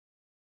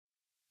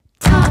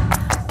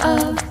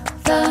of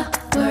the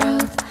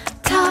world,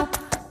 top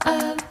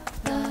of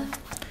the...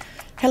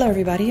 Hello,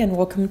 everybody, and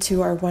welcome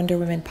to our Wonder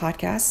Women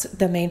podcast,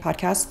 the main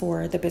podcast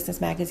for the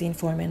business magazine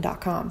for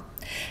women.com.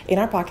 In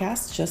our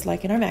podcast, just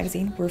like in our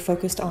magazine, we're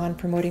focused on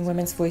promoting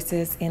women's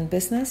voices in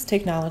business,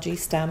 technology,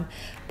 STEM,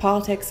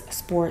 politics,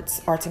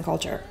 sports, arts, and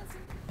culture.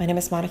 My name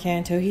is Monica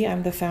Antohi.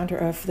 I'm the founder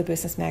of the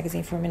business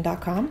magazine for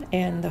women.com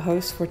and the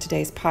host for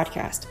today's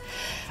podcast.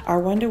 Our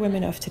Wonder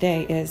Women of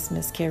today is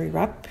Ms. Kerry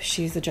Rupp.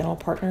 She's the general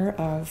partner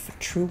of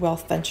True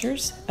Wealth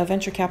Ventures, a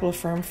venture capital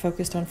firm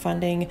focused on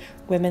funding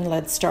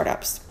women-led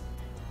startups.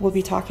 We'll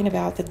be talking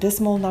about the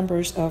dismal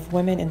numbers of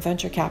women in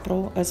venture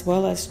capital, as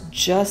well as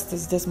just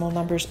as dismal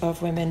numbers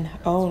of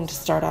women-owned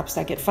startups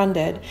that get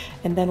funded.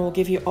 And then we'll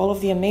give you all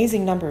of the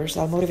amazing numbers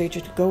that'll motivate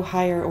you to go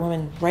hire a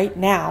woman right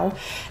now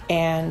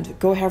and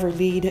go have her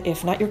lead,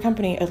 if not your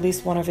company, at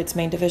least one of its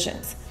main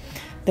divisions.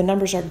 The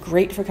numbers are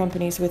great for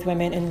companies with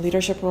women in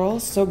leadership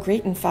roles, so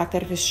great, in fact,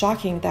 that it is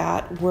shocking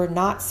that we're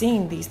not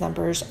seeing these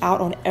numbers out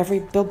on every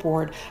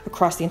billboard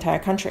across the entire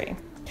country.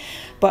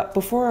 But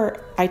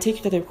before I take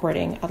you to the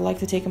recording, I'd like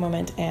to take a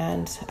moment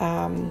and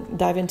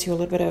dive into a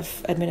little bit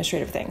of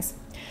administrative things.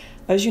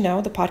 As you know,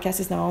 the podcast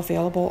is now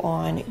available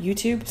on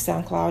YouTube,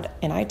 SoundCloud,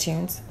 and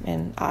iTunes,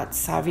 and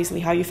that's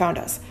obviously how you found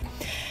us.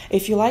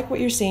 If you like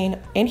what you're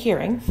seeing and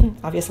hearing,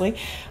 obviously,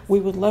 we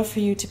would love for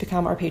you to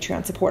become our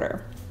Patreon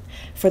supporter.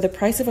 For the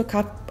price of a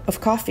cup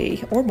of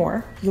coffee or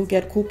more, you'll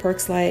get cool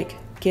perks like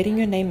getting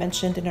your name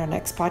mentioned in our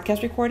next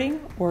podcast recording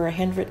or a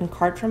handwritten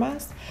card from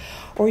us,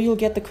 or you'll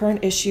get the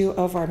current issue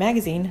of our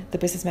magazine, the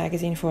Business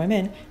Magazine for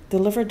Women,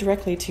 delivered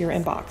directly to your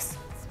inbox.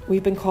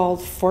 We've been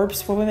called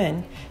Forbes for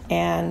Women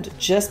and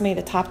just made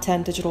the top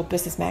 10 digital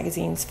business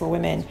magazines for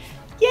women.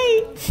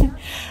 Yay!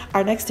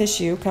 Our next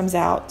issue comes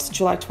out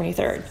July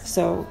 23rd,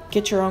 so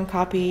get your own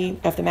copy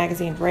of the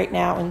magazine right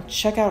now and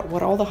check out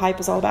what all the hype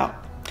is all about.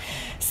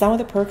 Some of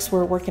the perks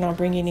we're working on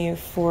bringing you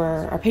for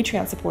our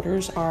Patreon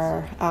supporters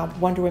are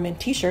Wonder Women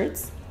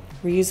t-shirts,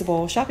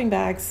 reusable shopping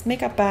bags,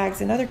 makeup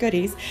bags, and other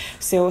goodies.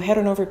 So head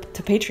on over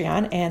to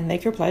Patreon and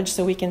make your pledge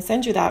so we can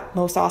send you that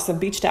most awesome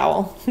beach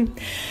towel.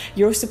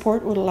 Your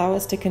support would allow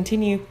us to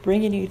continue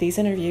bringing you these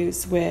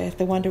interviews with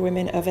the Wonder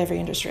Women of every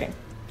industry.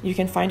 You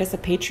can find us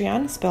at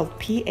Patreon, spelled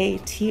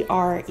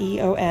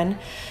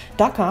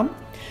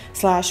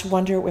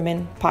patreon.com/Wonder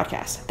Women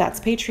Podcast. That's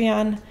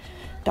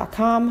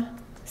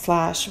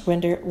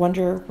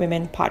patreon.com/Wonder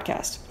Women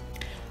Podcast.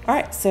 All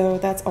right, so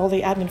that's all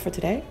the admin for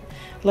today.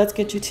 Let's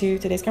get you to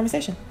today's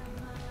conversation.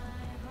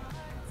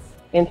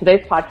 In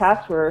today's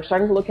podcast, we're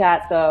starting to look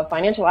at the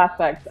financial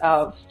aspects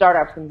of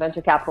startups and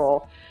venture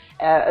capital,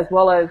 as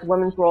well as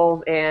women's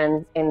roles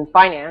in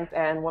finance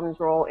and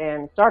women's role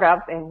in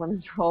startups and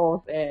women's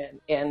roles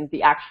in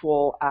the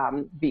actual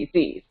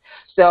VCs.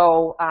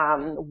 So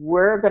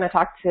we're going to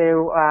talk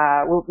to,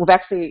 we've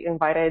actually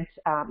invited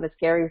Ms.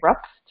 Kerry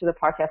Rupp to the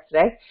podcast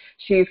today.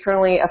 She's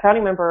currently a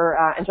founding member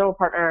and general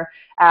partner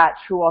at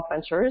True Wealth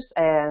Ventures,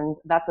 and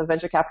that's a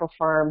venture capital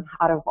firm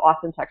out of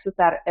Austin, Texas,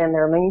 and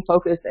their main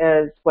focus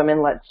is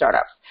women-led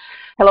startups.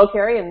 Hello,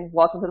 Kerry, and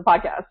welcome to the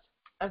podcast.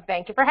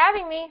 Thank you for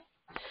having me.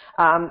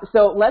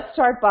 So let's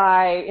start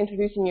by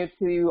introducing you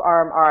to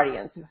our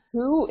audience.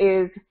 Who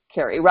is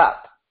Kerry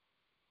Rupp?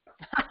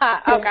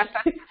 Oh gosh,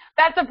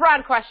 that's a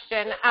broad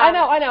question.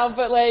 I know,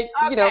 but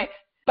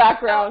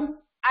background.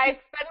 I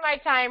spend my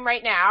time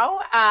right now,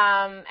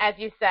 as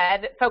you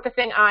said,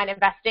 focusing on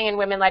investing in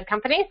women-led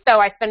companies. So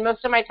I spend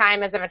most of my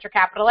time as a venture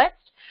capitalist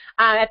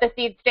at the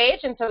seed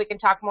stage, and so we can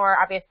talk more,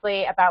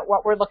 obviously, about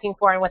what we're looking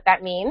for and what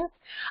that means.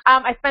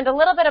 I spend a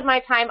little bit of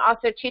my time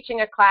also teaching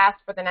a class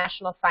for the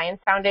National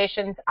Science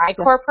Foundation's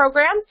I-Corps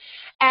program,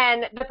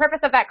 and the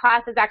purpose of that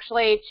class is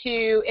actually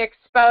to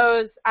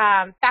expose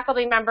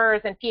faculty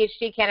members and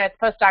PhD candidates,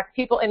 postdocs,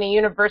 people in the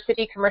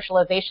university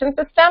commercialization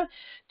system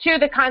to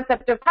the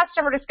concept of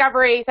customer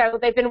discovery. So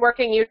they've been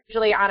working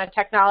usually on a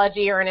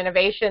technology or an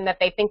innovation that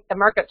they think the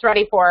market's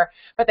ready for,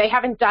 but they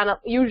haven't done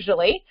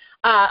usually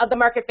of the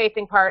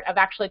market-facing part of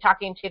actually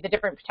talking to the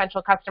different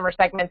potential customer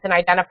segments and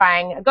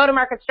identifying a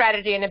go-to-market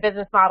strategy and a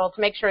business model to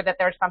make sure that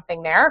there's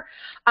something there.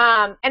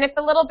 And it's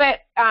a little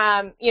bit,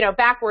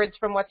 backwards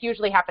from what's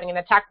usually happening in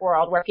the tech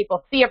world, where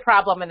people see a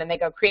problem and then they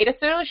go create a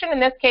solution. In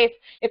this case,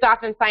 it's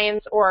often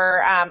science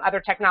or other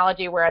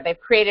technology where they've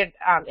created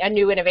a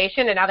new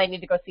innovation and now they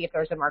need to go see if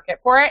there's a market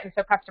for it. And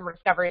so customer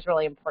discovery is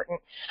really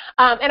important.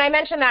 And I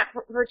mentioned that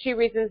for two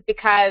reasons,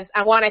 because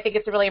one, I think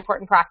it's a really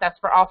important process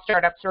for all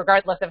startups,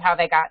 regardless of how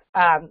they got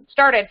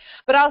started,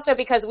 but also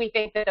because we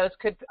think that those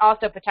could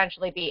also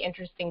potentially be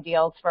interesting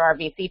deals for our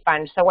VC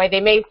fund. So while they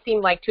may seem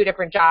like two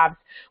different jobs,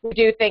 we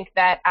do think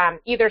that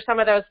either some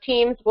of those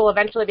teams will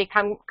eventually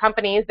become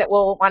companies that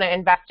we'll want to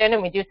invest in,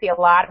 and we do see a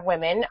lot of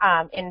women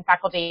in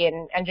faculty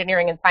and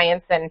engineering and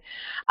science and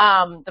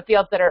the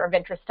fields that are of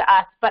interest to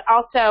us, but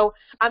also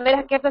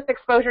it gives us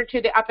exposure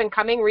to the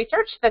up-and-coming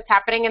research that's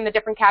happening in the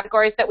different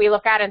categories that we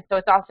look at, and so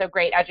it's also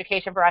great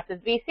education for us as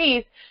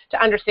VCs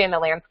to understand the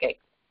landscape.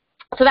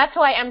 So that's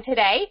who I am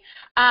today.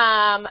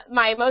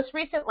 My most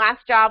recent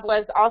last job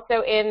was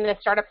also in the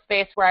startup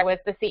space, where I was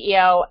the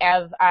CEO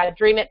of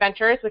Dream It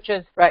Ventures, which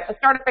is a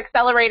startup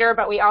accelerator,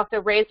 but we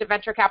also raised a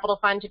venture capital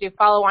fund to do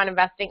follow-on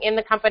investing in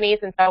the companies.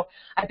 And so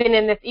I've been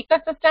in this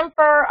ecosystem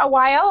for a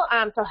while,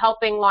 so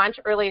helping launch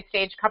early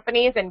stage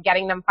companies and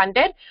getting them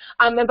funded.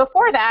 And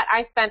before that,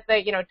 I spent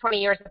the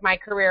 20 years of my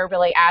career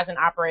really as an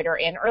operator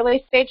in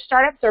early stage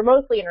startups, or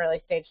mostly in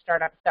early stage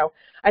startups. So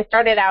I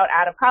started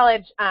out of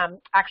college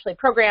actually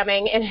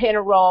programming in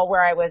a role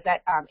where I was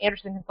at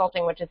Anderson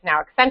Consulting, which is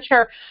now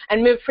Accenture,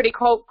 and moved pretty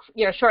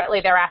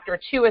shortly thereafter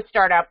to a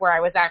startup where I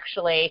was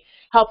actually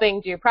helping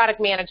do product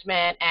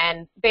management,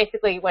 and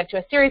basically went to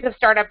a series of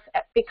startups.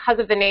 Because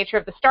of the nature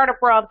of the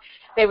startup world,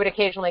 they would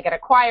occasionally get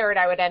acquired.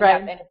 I would end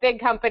up in a big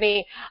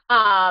company,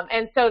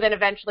 and so then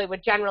eventually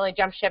would generally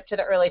jump ship to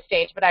the early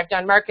stage. But I've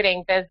done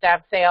marketing, biz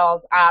dev,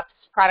 sales, ops,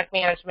 product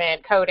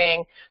management,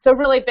 coding. So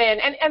really been,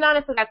 and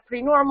honestly, that's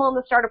pretty normal in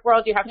the startup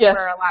world. You have to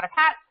wear a lot of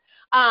hats.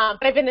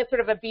 But I've been sort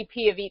of a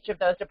VP of each of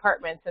those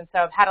departments, and so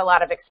I've had a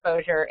lot of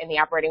exposure in the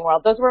operating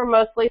world. Those were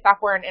mostly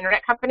software and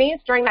internet companies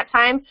during that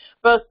time,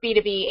 both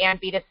B2B and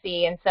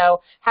B2C, and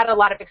so had a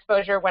lot of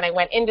exposure when I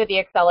went into the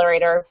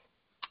accelerator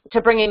to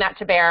bringing that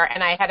to bear.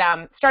 And I had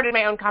started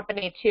my own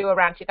company too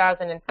around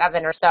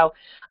 2007 or so,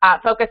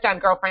 focused on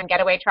girlfriend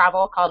getaway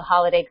travel, called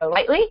Holiday Go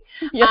Lightly,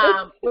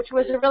 which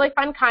was a really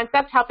fun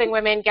concept, helping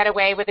women get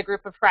away with a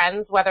group of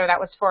friends, whether that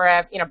was for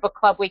a book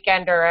club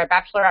weekend or a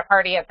bachelorette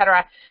party, et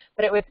cetera.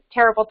 But it was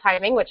terrible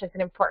timing, which is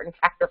an important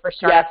factor for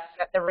startups.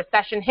 That the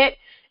recession hit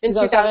in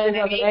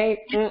 2008.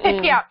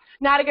 Yeah,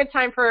 not a good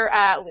time for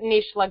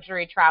niche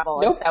luxury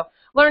travel. And so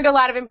learned a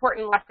lot of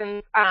important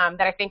lessons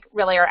that I think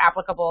really are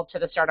applicable to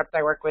the startups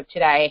I work with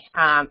today.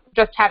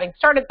 Just having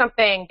started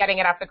something, getting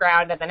it off the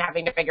ground, and then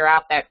having to figure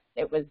out that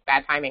it was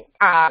bad timing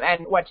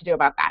and what to do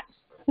about that.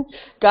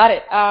 Got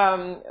it.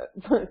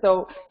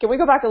 So can we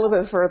go back a little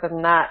bit further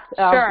than that?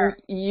 Sure.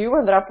 You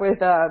ended up with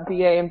a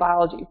BA in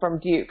biology from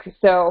Duke.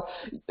 So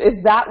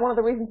is that one of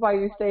the reasons why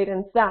you stayed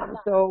in STEM?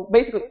 So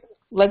basically,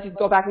 let's just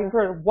go back even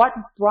further. What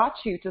brought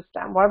you to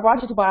STEM? What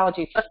brought you to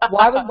biology?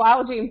 Why was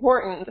biology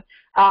important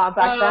back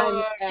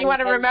then? You want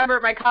to remember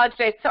my college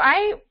days. So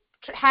I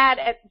had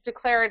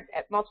declared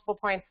at multiple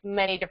points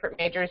many different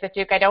majors at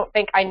Duke. I don't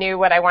think I knew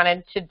what I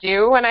wanted to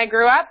do when I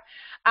grew up.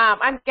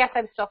 I guess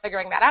I'm still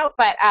figuring that out,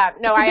 but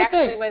no, I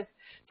actually was,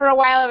 for a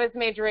while I was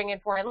majoring in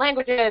foreign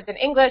languages and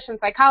English and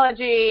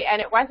psychology,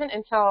 and it wasn't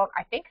until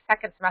I think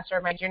second semester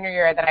of my junior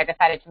year that I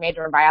decided to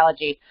major in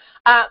biology,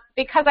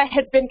 because I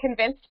had been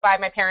convinced by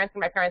my parents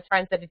and my parents'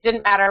 friends that it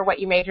didn't matter what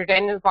you majored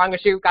in as long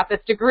as you got this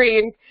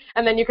degree,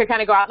 and then you could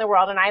kind of go out in the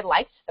world, and I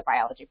liked the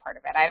biology part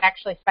of it. I'd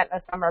actually spent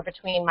the summer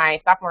between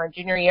my sophomore and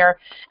junior year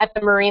at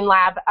the Marine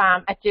Lab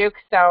at Duke,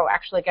 so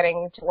actually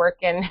getting to work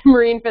in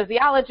marine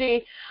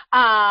physiology,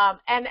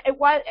 and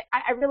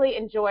I really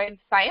enjoyed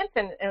science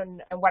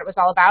and what it was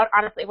all about.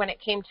 Honestly, when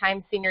it came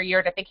time senior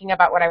year to thinking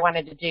about what I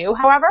wanted to do,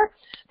 however,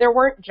 there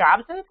weren't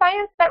jobs in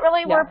science that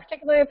really were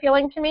particularly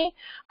appealing to me,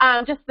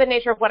 just the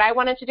nature of what I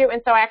wanted to do.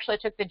 And so I actually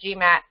took the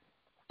GMAT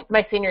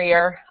my senior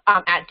year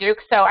at Duke.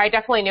 So I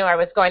definitely knew I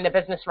was going the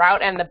business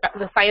route, and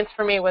the science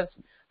for me was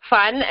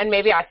fun, and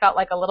maybe I felt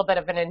like a little bit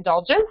of an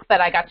indulgence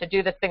that I got to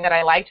do this thing that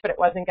I liked, but it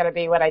wasn't going to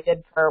be what I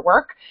did for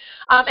work.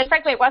 And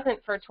frankly, it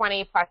wasn't for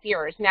 20 plus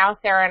years. Now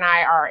Sarah and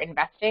I are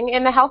investing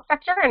in the health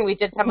sector, and we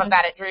did some of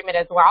that at Dream It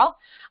as well.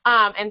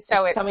 And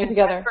so it's coming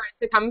together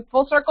to come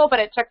full circle, but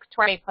it took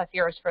 20 plus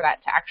years for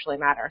that to actually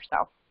matter.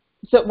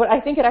 But I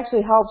think it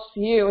actually helps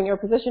you in your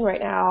position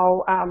right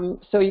now,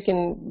 so you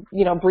can,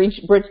 bridge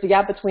the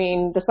gap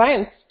between the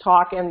science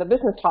talk and the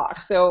business talk.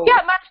 So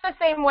yeah, much the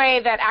same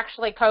way that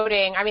actually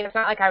coding. I mean, it's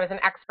not like I was an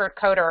expert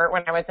coder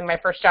when I was in my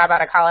first job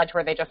out of college,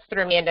 where they just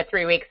threw me into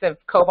 3 weeks of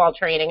COBOL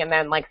training and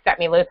then set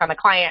me loose on the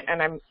client.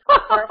 And I'm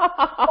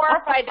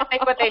horrified to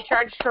think what they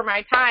charged for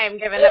my time,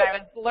 given that I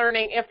was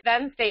learning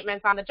if-then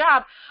statements on the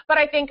job. But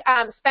I think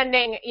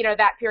spending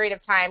that period of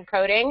time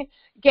coding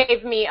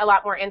gave me a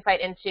lot more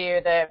insight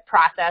into the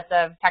process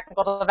of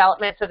technical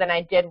development. So then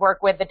I did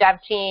work with the dev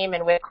team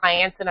and with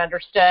clients and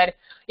understood,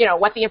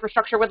 what the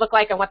infrastructure would look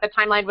like and what the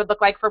timeline would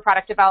look like for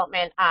product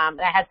development.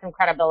 I had some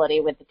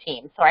credibility with the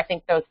team. So I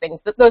think those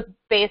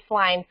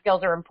baseline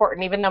skills are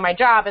important, even though my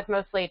job is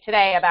mostly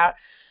today about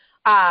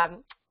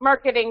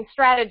marketing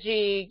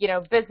strategy,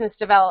 business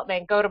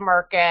development,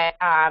 go-to-market,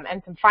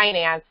 and some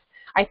finance.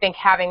 I think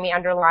having the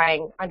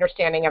underlying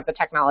understanding of the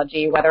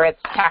technology, whether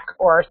it's tech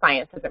or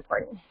science, is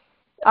important.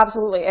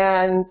 Absolutely.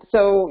 And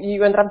so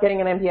you ended up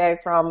getting an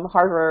MBA from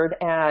Harvard,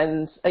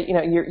 and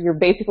you're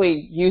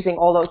basically using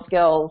all those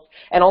skills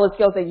and all the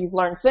skills that you've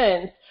learned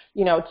since,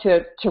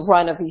 to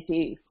run a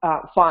VC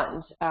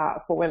fund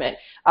for women.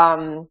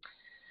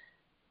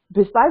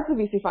 Besides the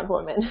VC fund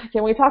for women,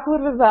 can we talk a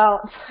little bit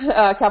about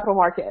capital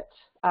markets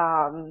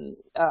in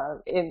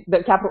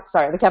the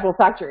capital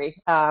factory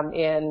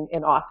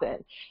in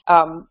Austin?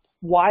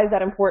 Why is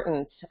that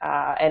important,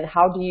 and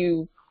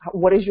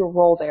what is your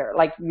role there?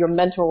 Like your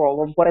mentor role,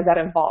 or what does that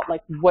involve?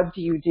 Like, what do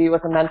you do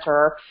as a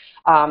mentor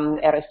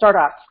at a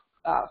startup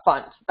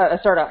fund, a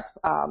startup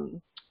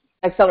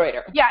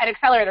Accelerator. Yeah, an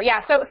accelerator.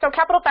 Yeah, so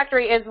Capital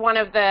Factory is one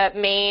of the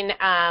main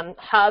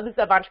hubs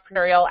of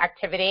entrepreneurial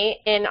activity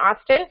in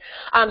Austin.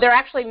 There are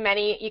actually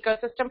many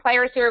ecosystem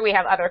players here. We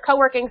have other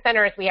co-working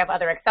centers. We have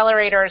other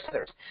accelerators. So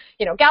there's,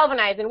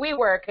 Galvanize and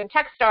WeWork and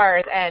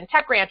Techstars and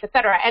Tech Ranch, et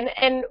cetera.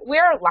 And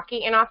we're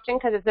lucky in Austin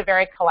because it's a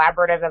very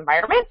collaborative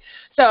environment.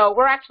 So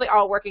we're actually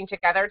all working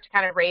together to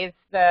kind of raise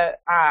the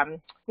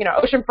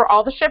ocean for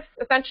all the ships,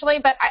 essentially.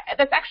 But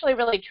that's actually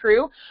really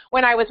true.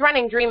 When I was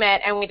running Dream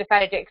It and we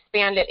decided to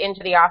expand it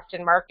into the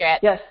Austin market,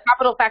 yes.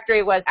 Capital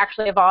Factory was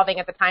actually evolving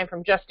at the time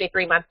from just a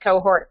 3-month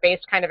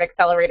cohort-based kind of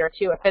accelerator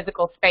to a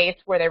physical space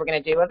where they were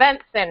going to do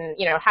events and,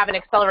 have an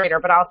accelerator,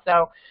 but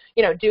also,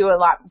 do a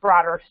lot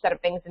broader set of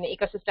things in the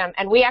ecosystem.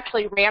 And we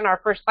actually ran our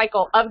first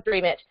cycle of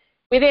Dream It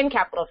within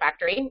Capital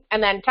Factory.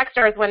 And then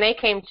Techstars, when they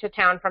came to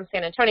town from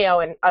San Antonio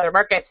and other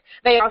markets,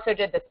 they also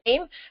did the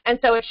same. And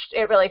so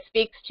it really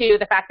speaks to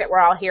the fact that we're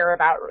all here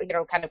about,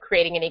 kind of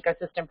creating an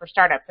ecosystem for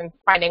startups and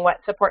finding what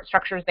support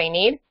structures they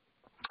need.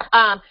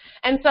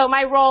 And so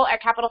my role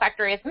at Capital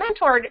Factory as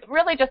mentor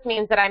really just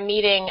means that I'm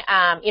meeting,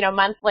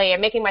 monthly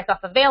and making myself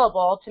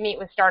available to meet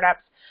with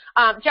startups.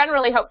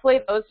 Generally, hopefully,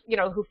 those,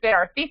 who fit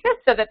our thesis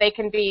so that they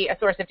can be a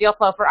source of deal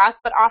flow for us,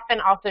 but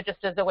often also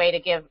just as a way to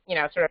give,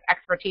 sort of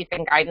expertise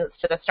and guidance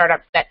to the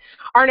startups that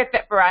aren't a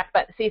fit for us,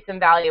 but see some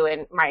value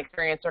in my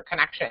experience or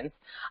connections.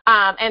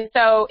 And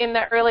so in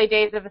the early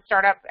days of a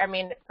startup,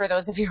 for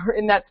those of you who are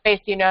in that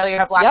space, you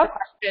have lots of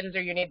questions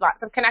or you need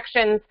lots of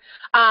connections.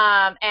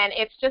 And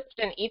it's just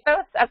an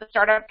ethos of the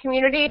startup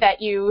community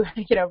that you,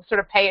 sort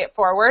of pay it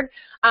forward.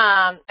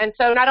 And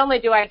so not only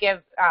do I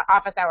give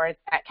office hours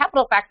at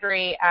Capital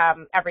Factory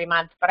every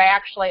month, but I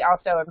actually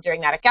also am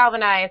doing that at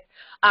Galvanize.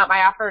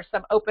 I offer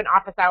some open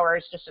office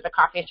hours just at a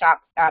coffee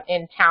shop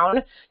in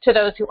town to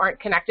those who aren't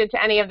connected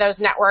to any of those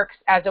networks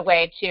as a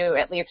way to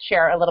at least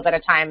share a little bit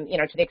of time,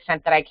 to the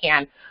extent that I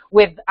can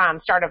with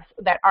startups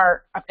that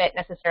aren't a fit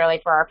necessarily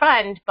for our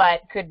fund,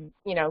 but could,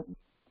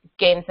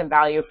 gain some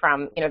value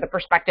from, the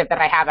perspective that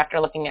I have after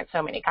looking at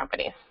so many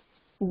companies.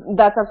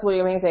 That's absolutely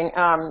amazing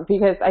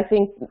because I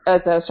think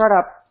as a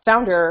startup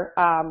founder,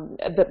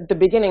 the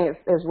beginning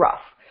is rough.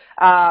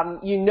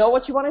 You know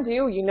what you want to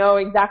do, you know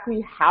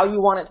exactly how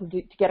you want it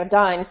to get it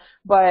done,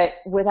 but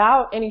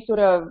without any sort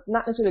of,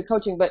 not necessarily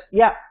coaching, but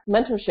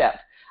mentorship,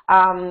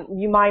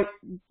 you might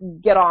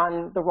get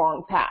on the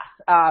wrong path.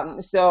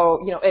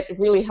 So, it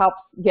really helps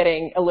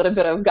getting a little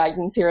bit of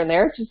guidance here and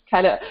there, just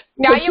kind of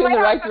put you in the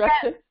right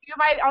direction. You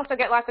might also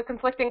get lots of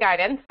conflicting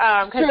guidance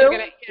because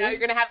you're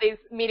gonna have these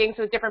meetings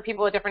with different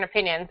people with different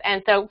opinions,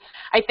 and so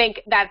I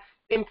think that's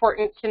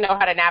important to know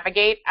how to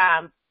navigate.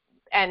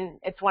 And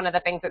it's one of the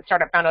things that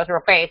startup founders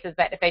will face is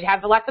that if they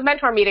have lots of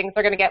mentor meetings,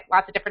 they're going to get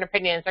lots of different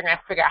opinions. They're going to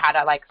have to figure out how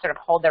to sort of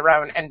hold their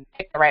own and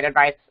pick the right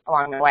advice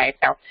along the way.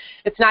 So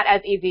it's not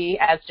as easy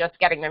as just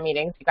getting the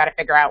meetings. You've got to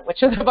figure out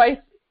which advice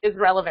is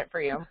relevant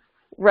for you.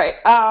 Right.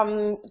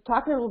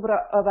 Talking a little bit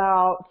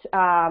about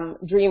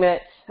Dream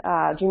It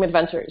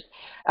Ventures,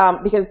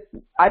 because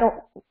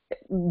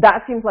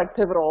that seems like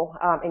pivotal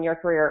in your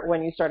career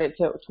when you started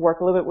to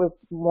work a little bit with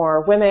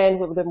more women, a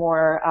little bit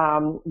more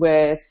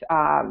with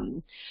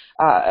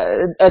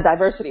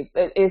diversity.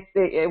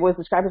 It was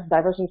described as a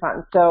diversity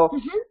fund. So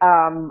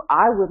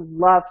I would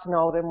love to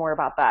know a bit more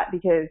about that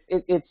because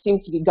it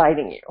seems to be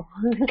guiding you.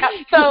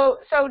 So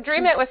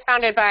Dream It was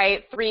founded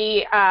by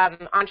 3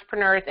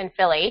 entrepreneurs in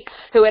Philly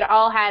who had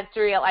all had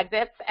serial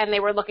exits, and they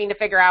were looking to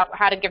figure out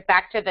how to give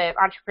back to the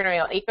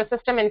entrepreneurial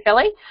ecosystem in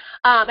Philly.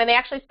 And they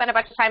actually spent a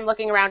bunch of time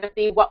looking around to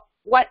see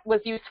what was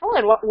useful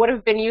and what would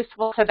have been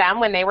useful to them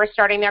when they were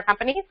starting their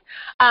companies.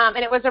 And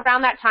it was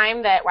around that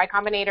time that Y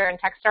Combinator and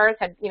Techstars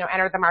had,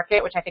 entered the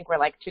market, which I think were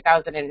like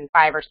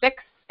 2005 or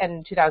 6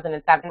 and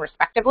 2007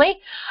 respectively.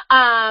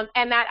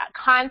 And that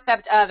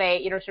concept of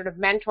a, sort of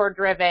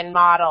mentor-driven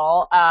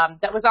model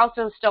that was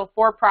also still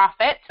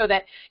for-profit, so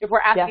that if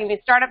we're asking these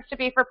startups to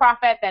be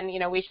for-profit, then,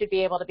 we should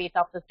be able to be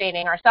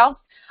self-sustaining ourselves,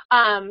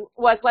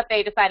 was what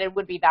they decided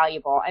would be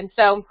valuable. And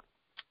so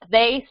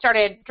they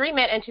started Dream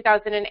It in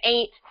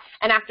 2008,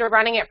 and after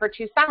running it for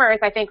 2 summers,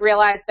 I think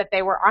realized that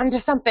they were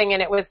onto something,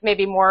 and it was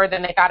maybe more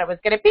than they thought it was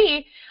going to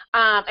be.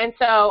 And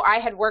so I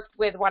had worked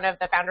with one of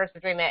the founders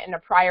of Dream It in a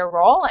prior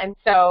role, and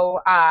so,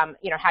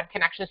 had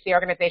connections to the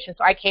organization.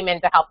 So I came in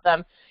to help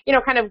them,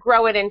 kind of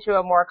grow it into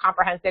a more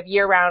comprehensive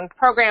year-round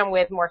program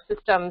with more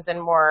systems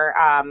and more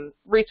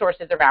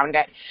resources around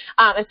it.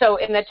 And so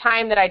in the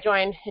time that I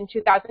joined in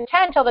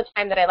 2010 till the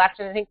time that I left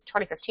in, I think,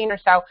 2015 or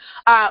so,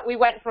 we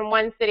went from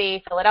one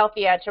city,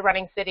 Philadelphia, to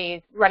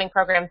running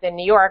programs in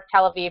New York,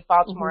 Tel Aviv,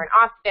 Baltimore, and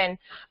Austin.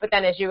 But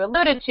then, as you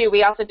alluded to,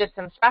 we also did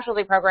some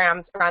specialty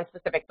programs around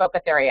specific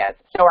focus areas.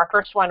 So our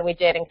first one we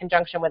did in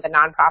conjunction with a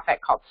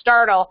nonprofit called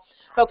Startle,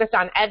 focused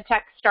on ed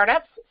tech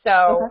startups.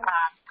 So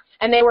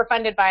And they were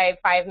funded by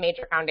 5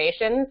 major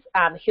foundations,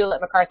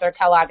 Hewlett, MacArthur,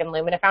 Kellogg, and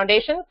Lumina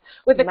foundations,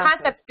 with the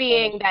concept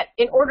being that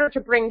in order to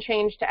bring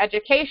change to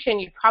education,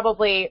 you'd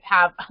probably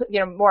have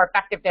more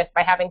effectiveness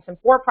by having some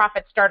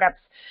for-profit startups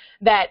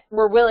that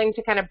were willing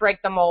to kind of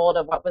break the mold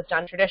of what was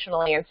done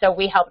traditionally. And so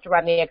we helped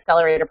run the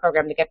accelerator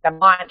program to get them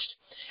launched.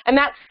 And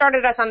that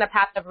started us on the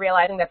path of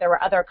realizing that there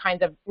were other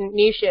kinds of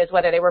niches,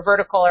 whether they were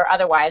vertical or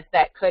otherwise,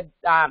 that could,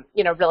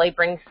 really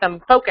bring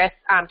some focus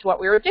to what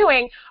we were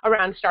doing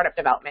around startup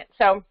development.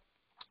 So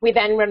we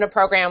then run a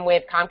program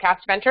with Comcast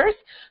Ventures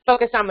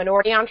focused on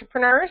minority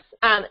entrepreneurs.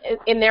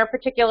 In their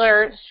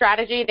particular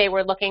strategy, they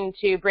were looking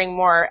to bring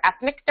more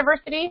ethnic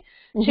diversity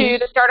to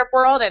the startup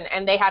world,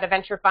 and they had a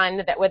venture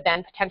fund that would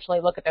then potentially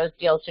look at those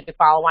deals to do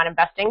follow-on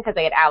investing because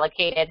they had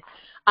allocated,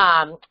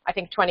 I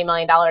think, $20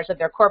 million of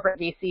their corporate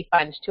VC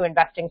fund to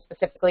investing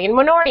specifically in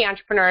minority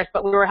entrepreneurs,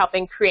 but we were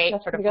helping create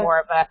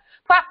more of a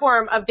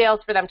platform of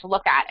deals for them to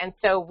look at. And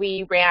so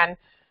we ran,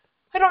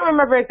 I don't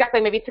remember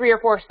exactly, maybe 3 or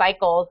 4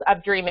 cycles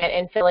of Dream It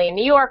in Philly and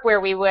New York,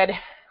 where we would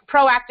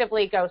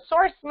proactively go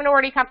source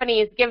minority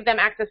companies, give them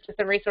access to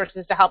some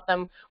resources to help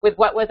them with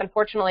what was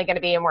unfortunately going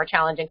to be a more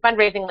challenging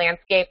fundraising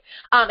landscape,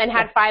 and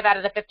had 5 out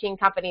of the 15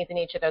 companies in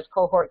each of those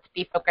cohorts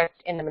be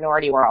focused in the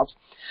minority world.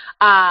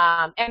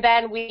 And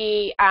then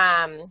we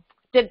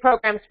did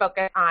programs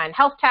focused on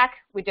health tech.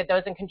 We did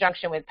those in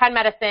conjunction with Penn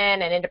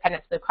Medicine and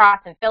Independence Blue Cross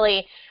in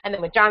Philly, and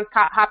then with Johns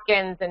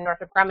Hopkins and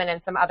Northrop Grumman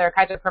and some other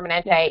Kaiser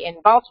Permanente in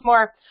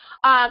Baltimore.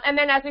 And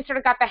then as we sort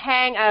of got the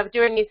hang of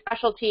doing these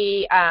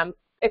specialty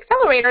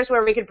accelerators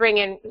where we could bring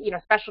in,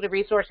 specialty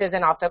resources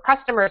and also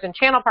customers and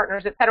channel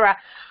partners, et cetera,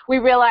 we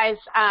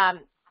realized,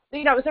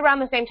 it was around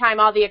the same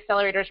time all the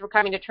accelerators were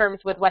coming to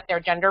terms with what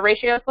their gender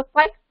ratios looked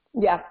like.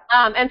 Yeah.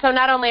 And so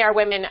not only are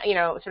women,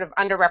 sort of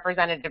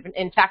underrepresented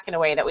in tech in a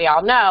way that we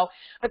all know,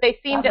 but they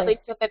seemed, at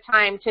least at the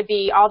time, to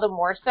be all the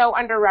more so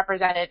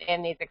underrepresented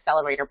in these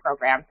accelerator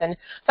programs. And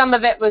some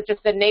of it was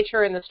just the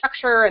nature and the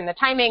structure and the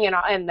timing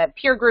and the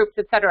peer groups,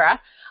 et cetera.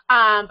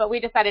 But we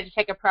decided to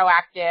take a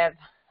proactive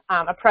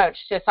approach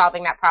to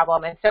solving that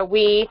problem. And so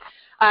we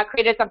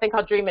created something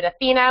called Dream It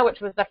Athena, which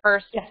was the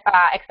first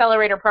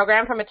accelerator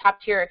program from a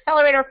top-tier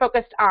accelerator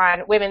focused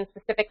on women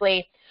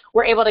specifically.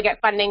 We're able to get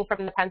funding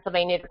from the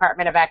Pennsylvania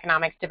Department of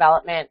Economic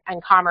Development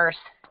and Commerce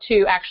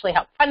to actually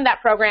help fund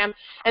that program.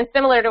 And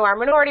similar to our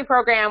minority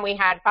program, we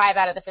had 5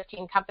 out of the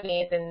 15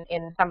 companies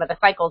in some of the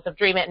cycles of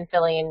Dream It in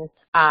Philly, and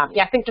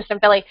I think just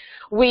in Philly,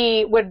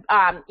 we would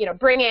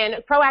bring in,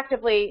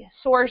 proactively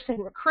source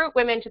and recruit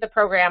women to the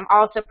program,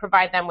 also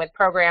provide them with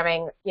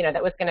programming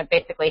that was going to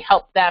basically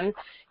help them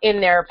in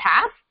their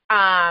path.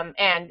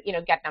 And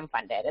get them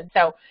funded. And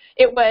so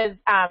it was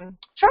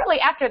shortly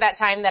after that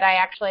time that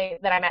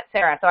I met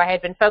Sarah. So I had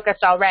been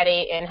focused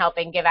already in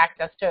helping give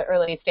access to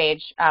early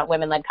stage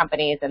women-led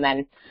companies, and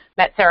then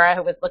met Sarah,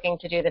 who was looking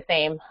to do the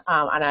same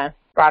on a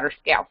broader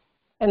scale.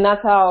 And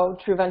that's how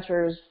True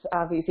Ventures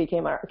VC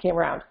came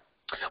around.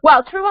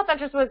 Well, True Wealth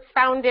Ventures was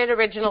founded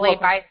originally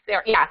by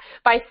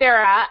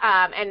Sarah,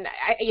 and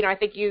I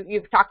think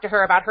you've talked to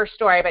her about her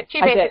story, but she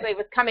basically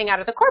was coming out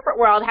of the corporate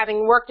world,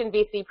 having worked in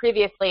VC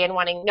previously and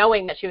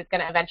knowing that she was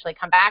going to eventually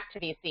come back to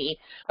VC,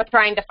 but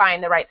trying to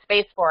find the right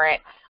space for it.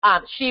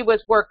 She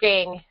was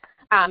working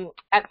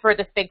for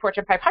this big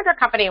Fortune 500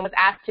 company and was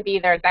asked to be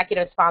their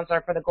executive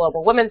sponsor for the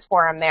Global Women's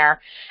Forum there.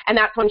 And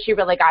that's when she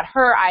really got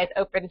her eyes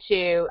open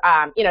to,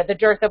 the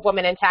dearth of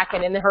women in tech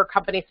and in her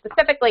company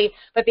specifically,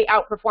 but the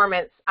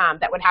outperformance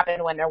that would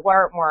happen when there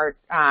were more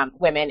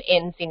women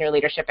in senior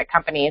leadership at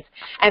companies.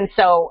 And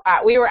so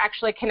we were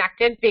actually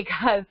connected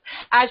because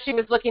as she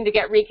was looking to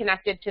get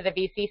reconnected to the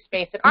VC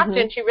space in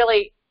Austin, she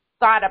really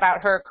thought about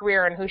her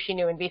career and who she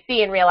knew in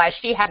VC and realized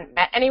she hadn't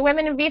met any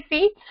women in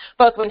VC,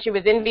 both when she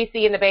was in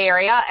VC in the Bay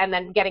Area and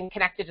then getting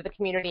connected to the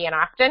community in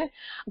Austin.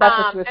 That's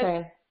what she was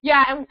saying.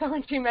 Yeah, and so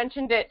when she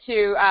mentioned it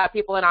to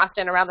people in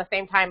Austin around the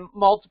same time,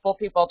 multiple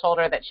people told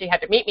her that she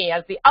had to meet me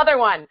as the other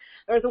one.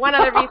 There was one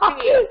other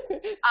VC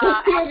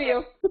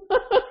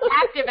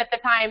active at the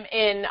time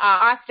in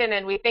Austin,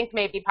 and we think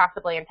maybe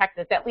possibly in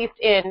Texas, at least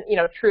in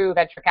true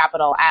venture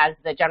capital as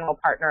the general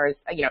partners,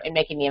 in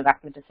making the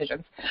investment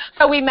decisions.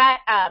 So we met,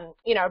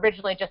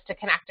 originally just to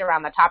connect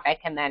around the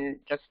topic, and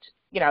then just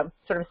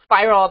sort of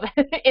spiraled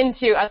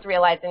into us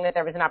realizing that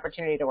there was an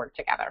opportunity to work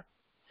together.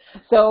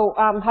 So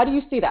how do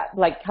you see that?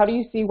 Like, how do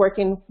you see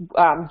working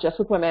just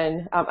with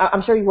women?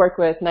 I'm sure you work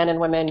with men and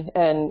women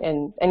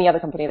and any other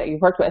company that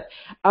you've worked with.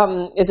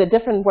 Is it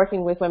different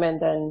working with women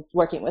than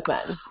working with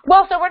men?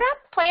 Well, so we're not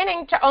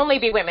planning to only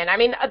be women. I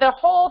mean, the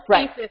whole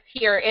thesis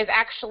here is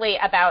actually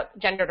about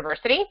gender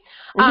diversity.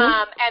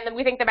 And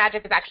we think the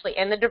magic is actually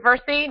in the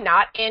diversity,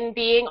 not in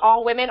being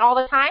all women all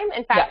the time.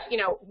 In fact,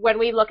 when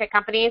we look at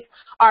companies,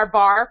 our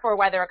bar for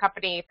whether a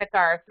company fits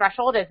our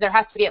threshold is there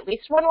has to be at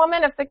least one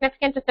woman of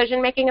significant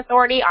decision-making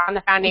authority on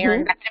the founding or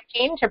executive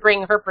team to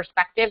bring her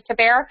perspective to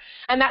bear.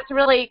 And that's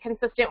really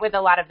consistent with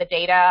a lot of the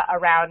data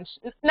around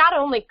not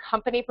only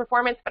company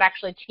performance, but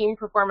actually team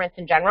performance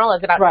in general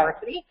is about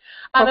diversity.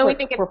 And we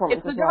think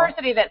it's the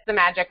diversity that's the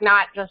magic,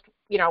 not just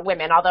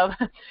women, although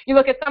you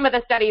look at some of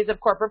the studies of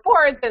corporate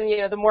boards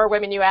and, the more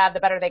women you have, the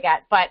better they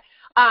get. But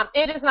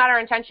it is not our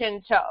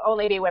intention to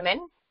only be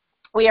women.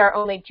 We are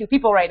only 2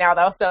 people right now,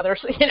 though, so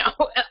there's,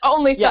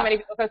 only so many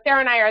people. So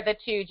Sarah and I are the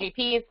 2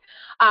 GPs.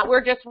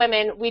 We're just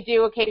women. We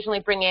do occasionally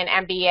bring in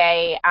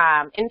MBA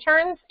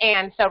interns,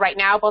 and so right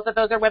now both of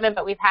those are women,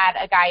 but we've had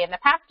a guy in the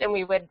past, and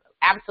we would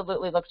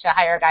absolutely look to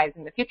hire guys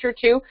in the future,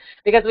 too,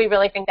 because we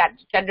really think that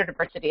gender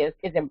diversity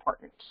is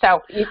important.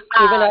 So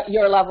even at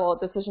your level,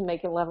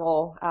 decision-making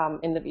level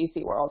in the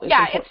VC world.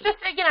 It's just,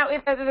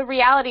 the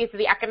realities of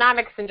the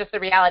economics and just the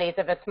realities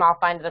of a small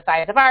fund the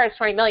size of ours,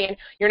 20 million,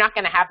 you're not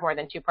going to have more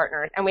than 2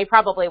 partners, and we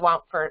probably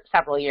won't for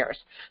several years.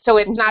 So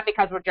it's not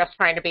because we're just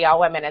trying to be all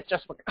women. It's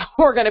just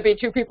we're going to be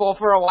 2 people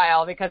for a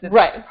while because it's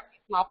a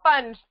small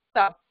fund.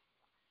 So.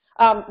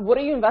 What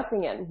are you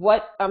investing in?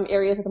 What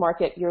areas of the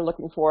market you're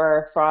looking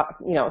for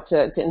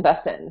to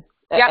invest in?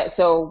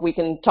 So we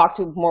can talk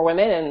to more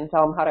women and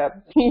tell them how to,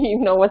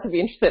 what to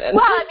be interested in.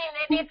 Well,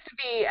 it needs to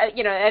be,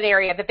 an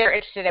area that they're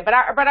interested in. But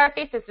our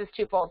thesis is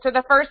twofold. So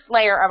the first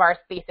layer of our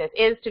thesis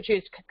is to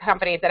choose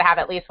companies that have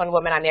at least 1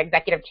 woman on the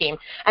executive team.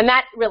 And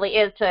that really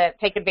is to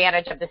take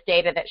advantage of this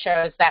data that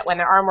shows that when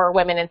there are more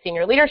women in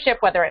senior leadership,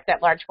 whether it's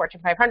at large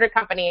Fortune 500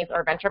 companies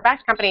or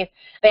venture-backed companies,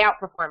 they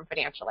outperform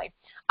financially.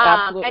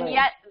 And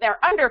yet they're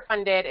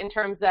underfunded in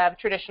terms of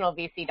traditional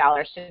VC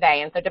dollars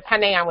today. And so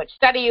depending on which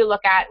study you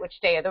look at, which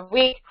day of the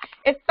week,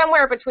 it's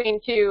somewhere between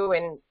 2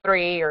 and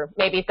 3 or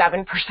maybe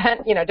 7%,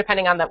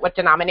 depending on what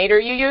denominator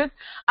you use,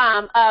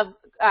 of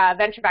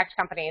venture-backed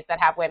companies that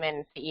have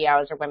women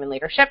CEOs or women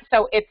leadership.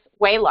 So it's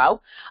way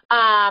low,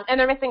 and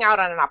they're missing out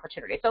on an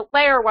opportunity. So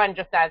layer 1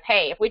 just says,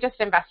 hey, if we just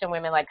invest in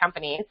women-led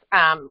companies,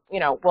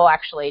 we'll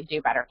actually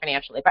do better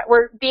financially. But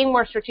we're being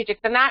more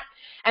strategic than that,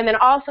 and then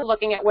also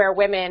looking at where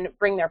women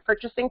bring their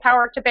purchasing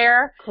power to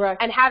bear.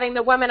 Correct. And having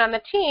the woman on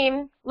the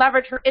team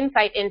leverage her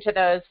insight into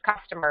those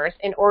customers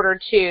in order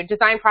to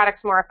design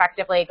products more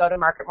effectively, go to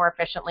market more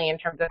efficiently in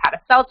terms of how to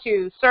sell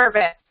to,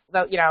 service,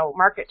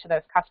 market to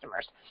those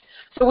customers.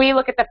 So we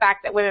look at the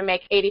fact that women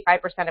make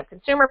 85% of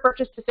consumer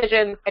purchase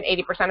decisions and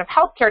 80% of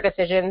healthcare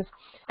decisions,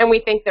 and we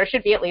think there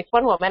should be at least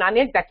 1 woman on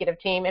the executive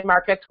team in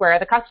markets where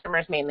the customer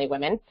is mainly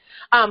women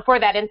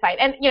for that insight.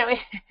 And, it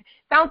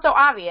sounds so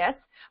obvious,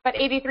 but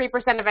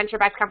 83% of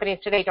venture-backed companies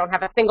today don't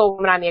have a single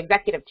woman on the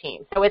executive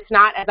team. So it's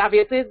not as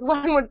obvious as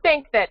one would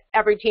think that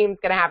every team's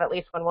going to have at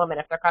least 1 woman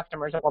if their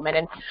customer's a woman.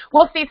 And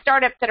we'll see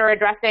startups that are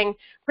addressing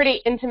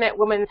pretty intimate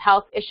women's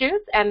health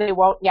issues, and they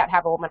won't yet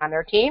have a woman on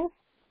their team.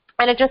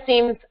 And it just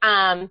seems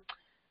like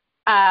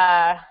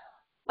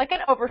an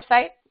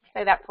oversight,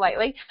 say that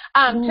politely,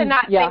 to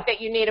not think that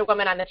you need a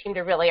woman on the team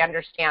to really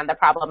understand the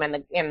problem and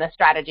the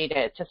strategy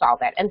to solve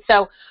it. And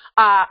so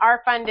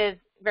our fund is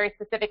very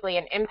specifically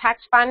an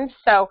impact fund.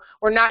 So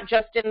we're not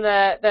just in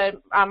the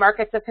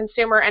markets of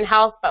consumer and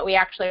health, but we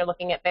actually are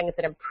looking at things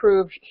that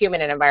improve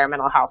human and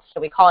environmental health.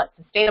 So we call it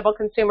sustainable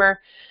consumer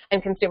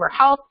and consumer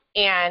health.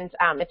 And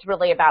it's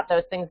really about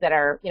those things that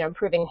are,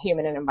 improving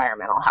human and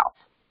environmental health,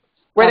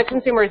 where the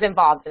consumer is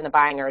involved in the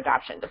buying or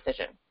adoption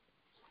decision.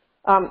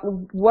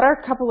 What are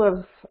a couple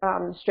of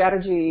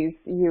strategies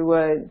you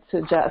would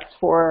suggest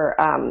for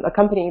a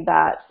company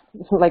that,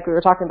 like we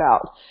were talking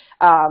about,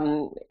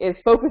 is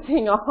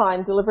focusing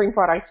on delivering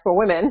products for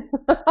women,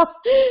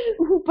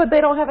 but they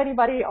don't have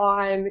anybody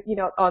on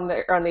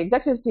the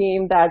executive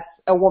team that's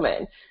a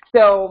woman?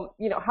 So,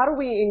 how do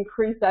we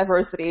increase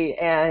diversity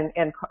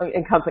in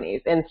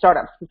companies, in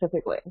startups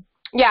specifically?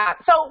 Yeah,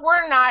 so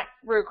we're not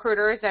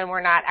recruiters and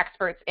we're not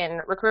experts in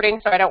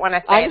recruiting, so I don't want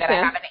to say that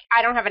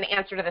I don't have an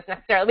answer to this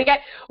necessarily.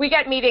 We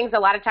get meetings a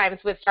lot of times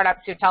with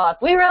startups who tell us,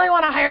 we really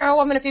want to hire a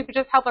woman if you could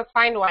just help us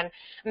find one,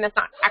 and that's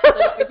not actually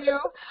what we do.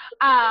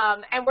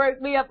 And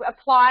we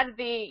applaud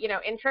the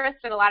interest,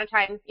 and a lot of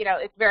times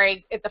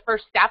it's the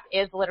first step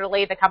is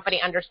literally the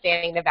company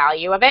understanding the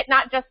value of it,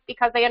 not just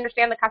because they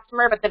understand the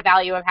customer, but the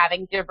value of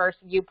having diverse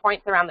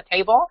viewpoints around the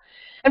table.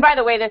 And by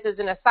the way, this is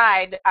an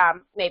aside,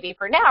 maybe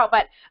for now,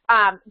 but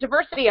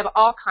diversity of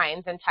all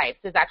kinds and types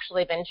has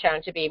actually been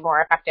shown to be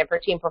more effective for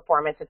team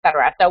performance, et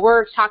cetera. So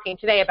we're talking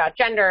today about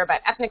gender,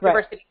 about ethnic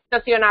diversity,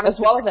 socioeconomic as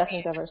well as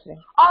ethnic diversity.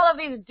 All of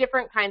these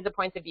different kinds of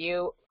points of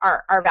view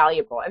are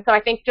valuable. And so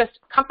I think just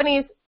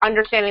companies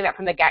understanding that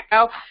from the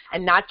get-go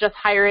and not just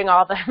hiring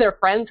all their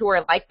friends who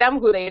are like them,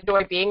 who they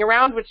enjoy being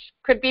around, which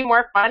could be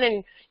more fun,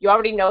 and you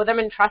already know them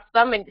and trust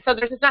them. And so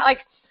it's not like,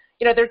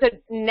 there's a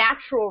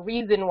natural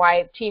reason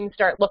why teams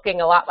start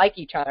looking a lot like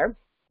each other.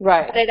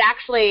 Right. But it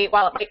actually,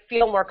 while it might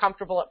feel more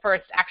comfortable at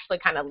first, actually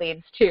kind of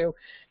leads to,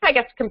 I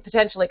guess,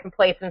 potentially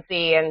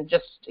complacency and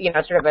just,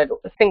 sort of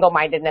a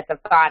single-mindedness of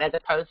thought as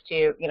opposed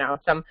to,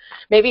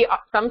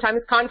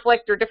 sometimes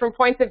conflict or different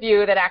points of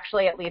view that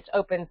actually at least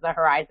opens the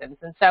horizons.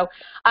 And so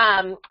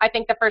I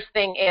think the first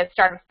thing is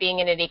startups being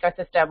in an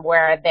ecosystem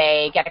where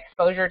they get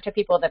exposure to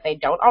people that they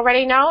don't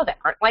already know that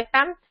aren't like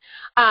them.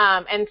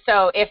 And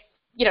so if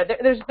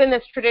there's been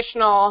this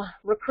traditional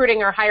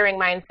recruiting or hiring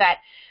mindset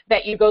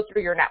that you go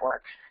through your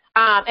network.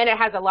 And it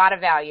has a lot of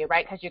value,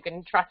 right? Because you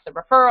can trust the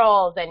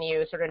referrals and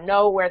you sort of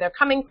know where they're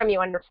coming from,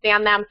 you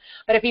understand them.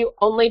 But if you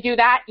only do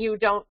that, you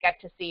don't get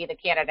to see the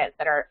candidates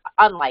that are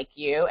unlike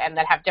you and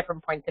that have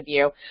different points of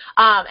view.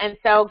 And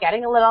so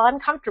getting a little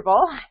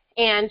uncomfortable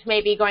and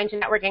maybe going to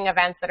networking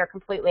events that are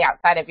completely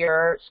outside of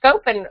your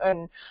scope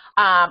and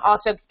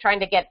also trying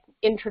to get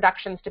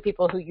introductions to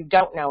people who you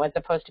don't know as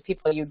opposed to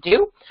people you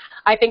do,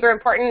 I think are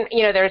important.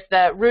 You know, there's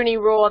the Rooney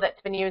Rule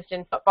that's been used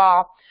in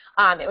football.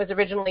 It was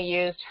originally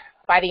used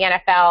by the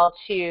NFL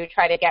to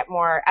try to get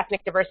more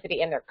ethnic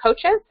diversity in their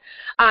coaches.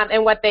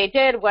 And what they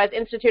did was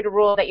institute a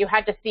rule that you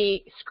had to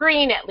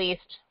screen at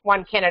least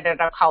one candidate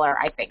of color,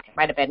 I think. It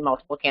might have been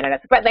multiple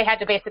candidates, but they had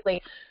to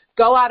basically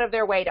go out of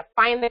their way to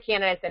find the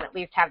candidates and at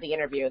least have the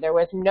interview. There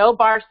was no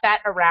bar set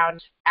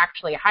around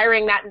actually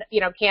hiring that,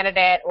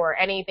 candidate or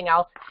anything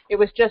else. It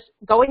was just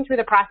going through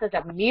the process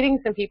of meeting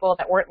some people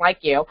that weren't like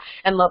you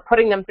and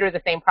putting them through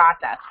the same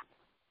process.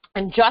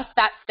 And just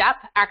that step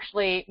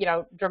actually,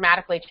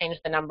 dramatically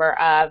changed the number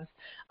of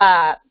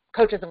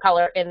coaches of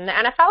color in the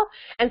NFL.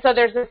 And so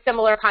there's a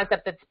similar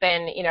concept that's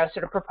been,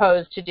 sort of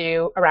proposed to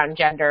do around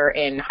gender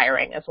in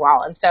hiring as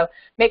well. And so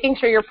making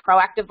sure you're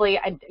proactively,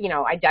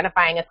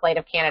 identifying a slate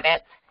of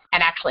candidates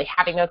and actually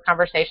having those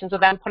conversations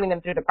with them, putting them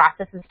through the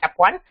process is step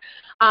one.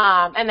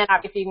 And then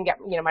obviously you can get,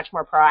 much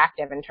more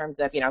proactive in terms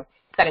of,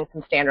 setting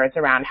some standards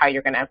around how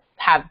you're going to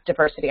have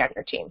diversity on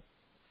your team.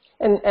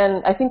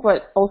 And I think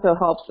what also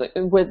helps with,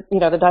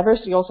 the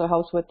diversity also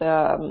helps with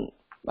the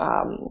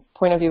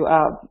point of view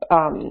of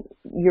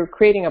you're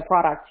creating a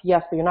product,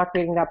 yes, but you're not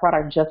creating that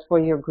product just for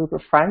your group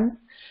of friends.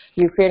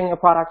 You're creating a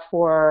product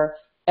for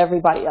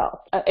everybody else.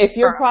 If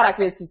your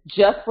product is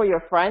just for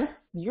your friends,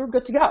 you're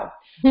good to go.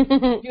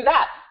 Do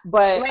that.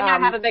 But you might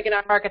not have a big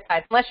enough market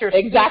size unless you're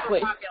exactly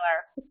super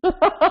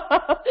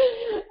popular.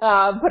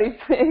 But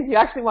if you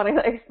actually want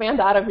to expand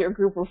out of your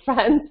group of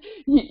friends,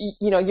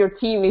 your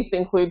team needs to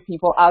include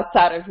people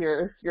outside of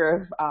your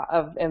sphere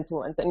of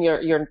influence and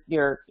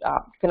your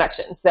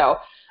connections. So,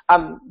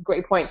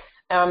 great point.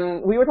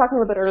 We were talking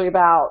a little bit earlier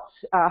about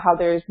how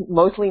there's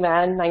mostly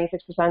men.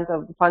 96%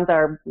 of the funds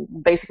are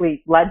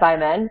basically led by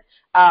men.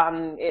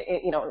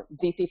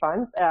 VC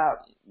funds.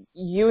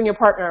 You and your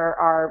partner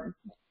are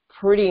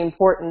pretty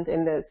important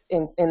in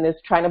this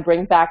trying to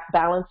bring back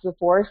balance of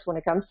force when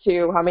it comes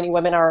to how many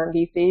women are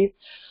in VCs.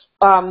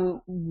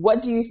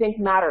 What do you think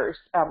matters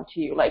to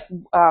you? Like,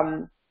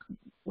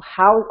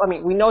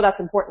 we know that's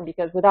important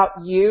because without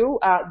you,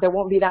 there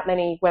won't be that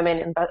many women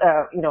in,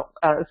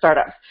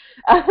 startups.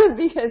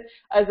 Because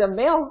as a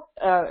male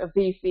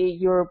VC,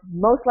 you're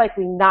most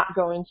likely not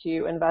going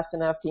to invest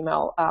in a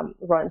female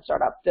run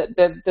startup.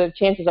 The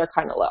chances are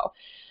kind of low.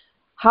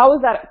 How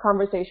is that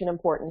conversation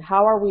important?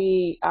 How are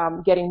we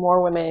getting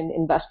more women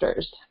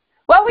investors?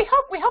 Well, we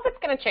hope it's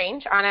going to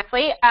change,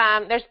 honestly.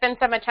 There's been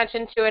some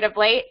attention to it of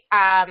late.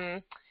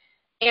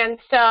 And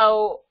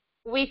so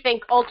we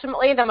think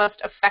ultimately the most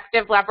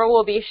effective lever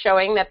will be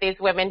showing that these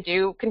women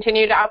do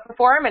continue to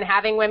outperform and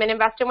having women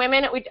invest in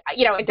women.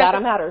 Data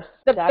matters.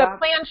 The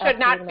plan should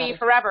not be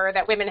forever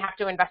that women have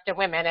to invest in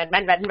women and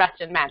men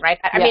invest in men, right?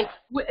 I mean,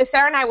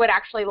 Sarah and I would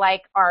actually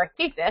like our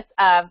thesis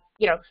of,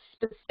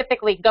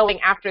 specifically going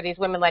after these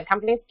women-led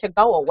companies to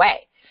go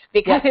away.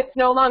 Because it's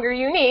no longer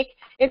unique.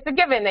 It's a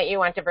given that you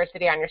want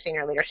diversity on your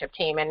senior leadership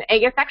team. And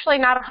it's actually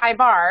not a high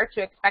bar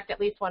to expect at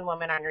least one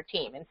woman on your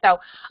team. And so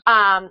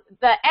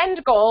the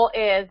end goal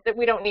is that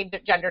we don't need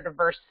gender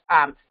diverse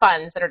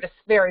funds that are just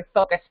very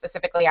focused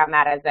specifically on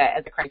that as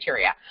a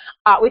criteria.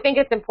 We think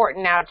it's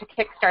important now to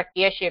kickstart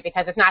the issue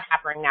because it's not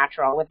happening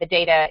naturally with the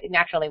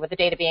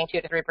data being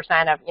 2 to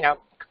 3% of,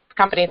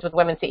 companies with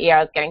women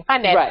CEOs getting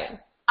funded. Right.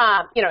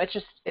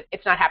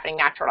 It's not happening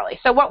naturally.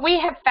 So what we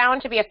have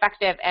found to be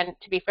effective, and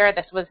to be fair,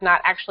 this was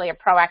not actually a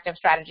proactive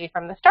strategy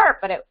from the start,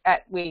 but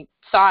we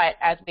saw it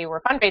as we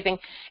were fundraising,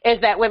 is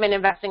that women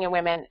investing in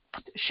women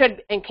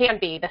should and can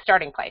be the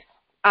starting place.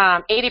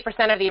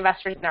 80% of the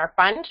investors in our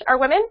fund are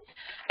women,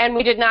 and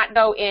we did not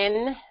go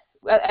in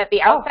at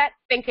the outset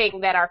thinking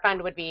that our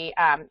fund would be,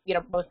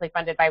 mostly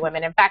funded by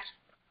women. In fact,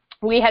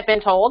 we had been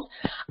told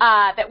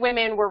that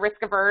women were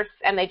risk averse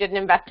and they didn't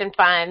invest in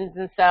funds,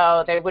 and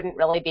so they wouldn't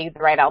really be the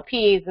right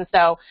LPs. And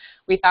so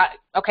we thought,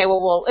 okay,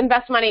 well, we'll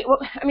invest money. Well,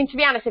 I mean, to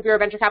be honest, if you're a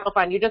venture capital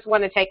fund, you just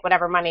want to take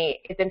whatever money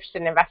is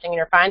interested in investing in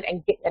your fund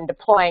and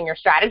deploying your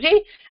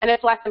strategy, and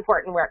it's less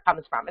important where it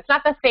comes from. It's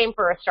not the same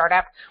for a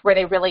startup where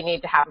they really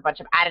need to have a bunch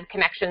of added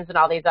connections and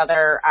all these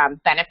other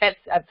benefits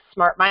of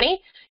smart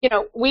money.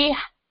 We,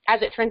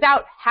 as it turns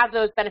out, have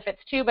those benefits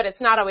too, but it's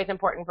not always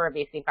important for a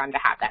VC fund to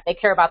have that. They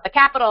care about the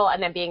capital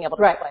and then being able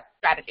to deploy the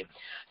strategy.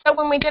 So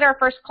when we did our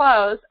first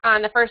close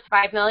on the first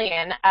 $5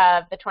 million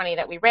of the 20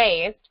 that we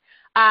raised,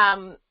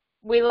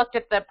 we looked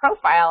at the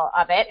profile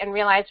of it and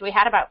realized we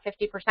had about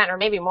 50% or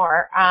maybe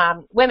more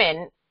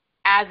women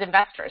as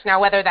investors.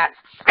 Now, whether that's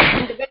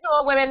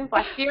individual women,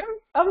 bless you,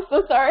 I'm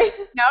so sorry.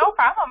 No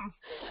problem.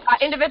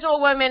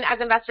 Individual women as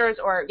investors,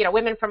 or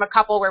women from a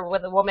couple where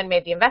the woman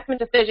made the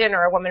investment decision,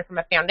 or a woman from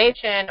a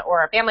foundation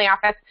or a family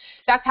office.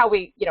 That's how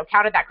we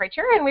counted that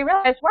criteria, and we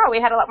realized, wow,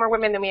 we had a lot more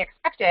women than we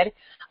expected.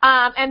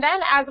 And then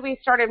as we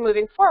started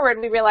moving forward,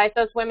 we realized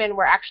those women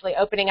were actually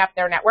opening up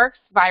their networks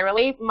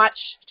virally,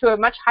 to a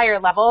much higher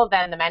level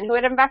than the men who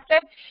had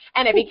invested,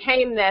 and it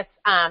became this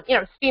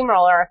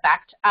steamroller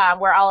effect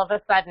where all of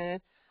a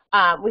sudden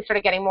we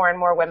started getting more and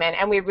more women,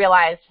 and we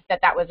realized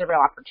that was a real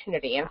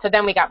opportunity. And so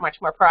then we got much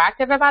more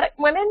proactive about it,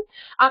 women.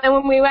 And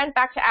when we went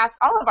back to ask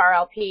all of our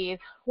LPs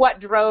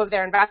what drove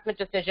their investment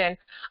decision,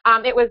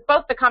 it was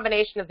both the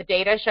combination of the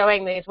data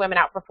showing these women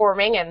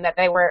outperforming and that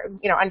they were,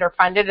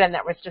 underfunded, and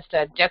that was just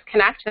a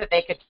disconnect that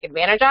they could take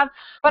advantage of,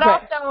 but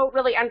also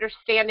really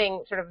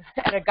understanding sort of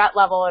at a gut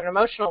level and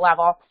emotional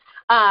level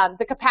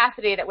the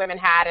capacity that women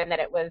had, and that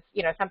it was,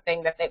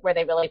 something that where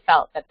they really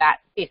felt that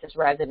thesis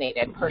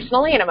resonated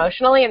personally and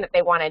emotionally, and that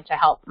they wanted to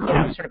help,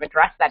 sort of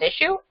address that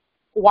issue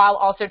while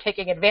also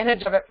taking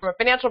advantage of it from a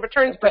financial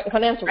returns perspective.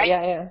 Financial, right?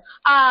 Yeah.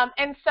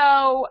 And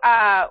so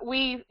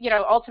we,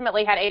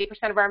 ultimately had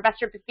 80% of our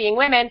investors being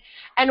women,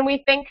 and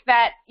we think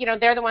that,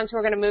 they're the ones who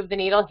are going to move the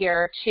needle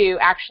here to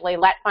actually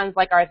let funds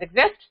like ours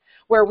exist,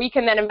 where we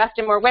can then invest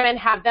in more women,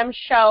 have them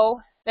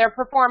show their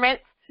performance,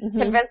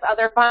 convince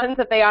other funds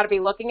that they ought to be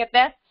looking at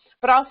this.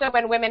 But also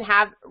when women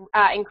have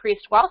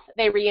increased wealth,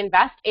 they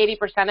reinvest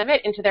 80% of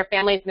it into their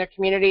families and their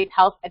communities,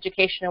 health,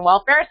 education, and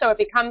welfare. So it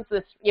becomes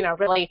this,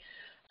 really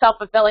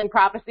self-fulfilling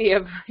prophecy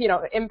of,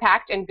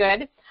 impact and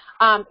good.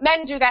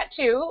 Men do that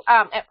too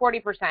at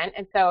 40%.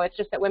 And so it's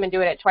just that women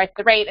do it at twice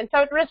the rate. And so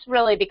it just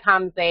really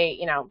becomes a,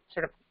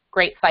 sort of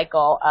great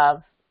cycle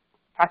of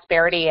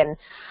prosperity. And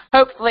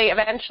hopefully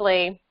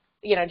eventually,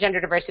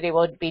 gender diversity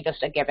will be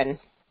just a given.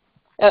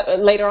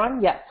 Later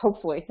on, yes,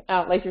 hopefully,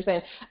 like you're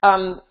saying.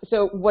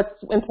 So what's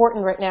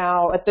important right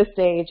now at this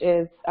stage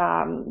is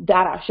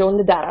data, showing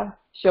the data,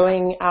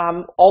 showing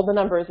all the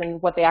numbers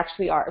and what they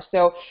actually are.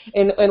 So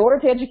in order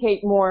to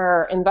educate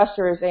more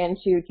investors and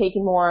to take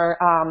in more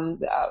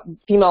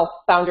female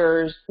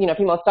founders,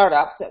 female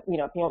startups,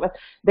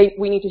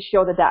 we need to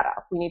show the data.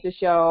 We need to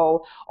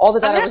show all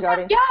the data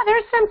regarding.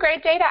 There's some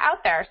great data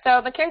out there.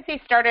 So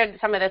McKinsey started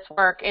some of this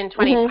work in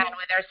 2010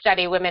 with their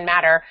study, Women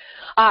Matter,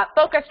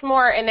 focused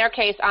more in their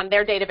case on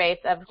their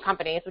database of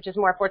companies, which is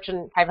more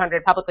Fortune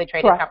 500 publicly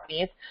traded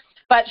companies,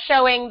 but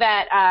showing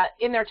that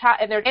in their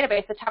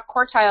database, the top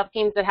quartile of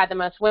teams that had the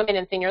most women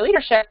in senior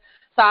leadership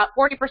saw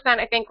 40%,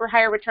 I think, were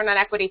higher return on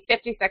equity,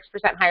 56%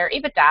 higher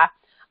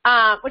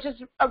EBITDA, which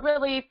is a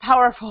really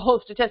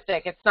powerful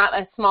statistic. It's not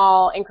a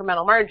small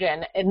incremental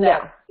margin. It's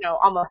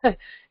almost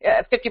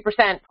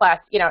 50% plus,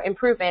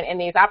 improvement in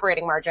these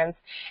operating margins.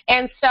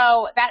 And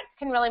so that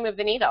can really move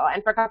the needle.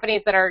 And for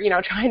companies that are,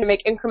 trying to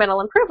make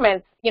incremental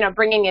improvements,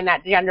 bringing in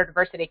that gender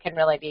diversity can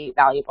really be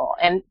valuable.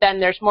 And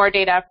then there's more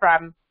data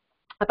from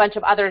a bunch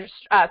of other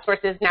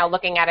sources now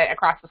looking at it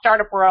across the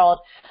startup world.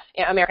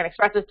 American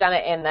Express has done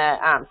it in the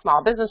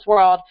small business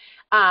world.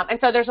 And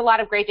so there's a lot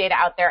of great data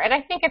out there. And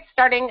I think it's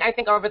starting,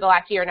 over the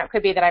last year, and it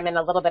could be that I'm in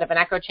a little bit of an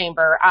echo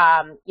chamber,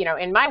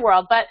 in my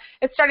world, but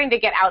it's starting to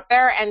get out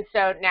there. And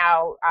so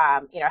now,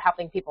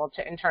 helping people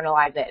to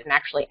internalize it and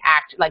actually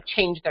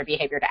change their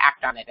behavior to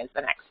act on it is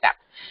the next step.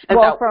 And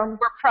so we're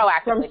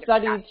proactively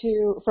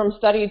from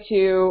study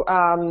to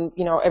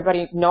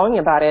everybody knowing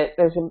about it,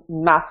 there's a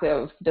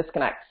massive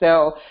disconnect.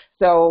 So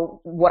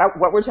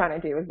what we're trying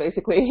to do is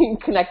basically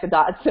connect the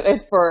dots so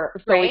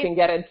we can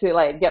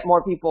get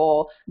more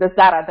people this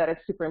data that is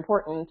super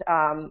important,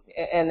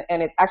 and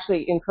it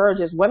actually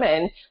encourages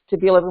women to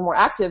be a little bit more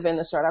active in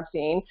the startup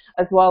scene,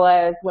 as well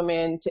as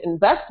women to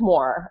invest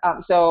more.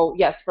 So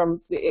yes,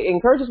 it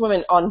encourages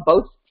women on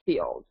both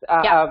fields,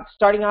 of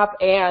starting up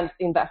and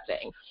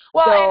investing.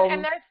 Well,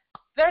 and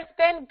there's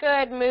been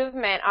good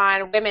movement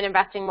on women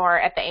investing more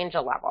at the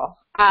angel level.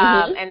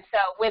 And so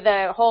with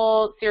a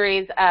whole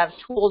series of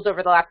tools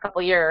over the last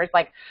couple of years,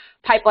 like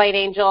Pipeline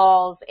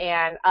Angels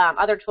and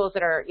other tools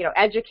that are,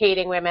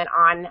 educating women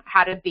on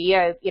how to be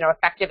a,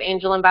 effective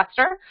angel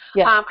investor.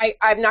 Yeah.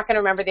 I'm not going to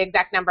remember the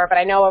exact number, but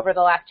I know over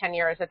the last 10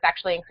 years it's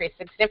actually increased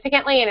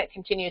significantly, and it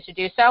continues to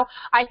do so.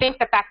 I think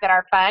the fact that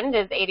our fund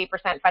is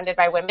 80% funded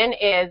by women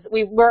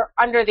we were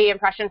under the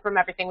impression from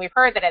everything we've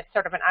heard that it's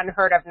sort of an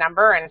unheard of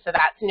number, and so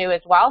that's new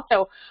as well.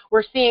 So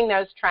we're seeing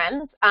those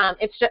trends.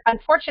 It's just,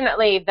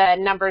 unfortunately, the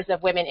numbers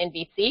of women in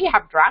VC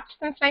have dropped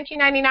since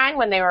 1999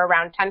 when they were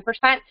around 10%,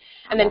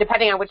 and then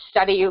depending on which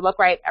study you look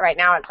right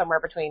now, it's somewhere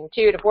between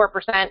 2 to 4%,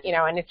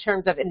 and in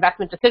terms of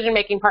investment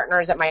decision-making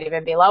partners, it might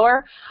even be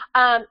lower.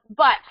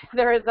 But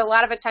there is a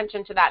lot of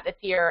attention to that this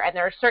year, and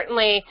there are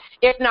certainly,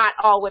 if not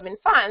all women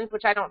funds,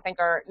 which I don't think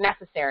are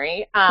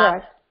necessary,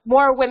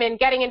 more women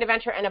getting into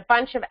venture, and a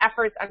bunch of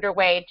efforts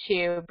underway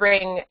to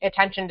bring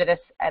attention to this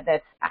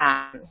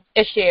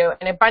issue.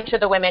 And a bunch of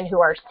the women who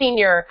are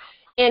senior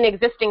in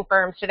existing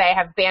firms today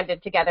have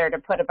banded together to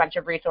put a bunch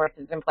of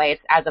resources in place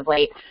as of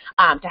late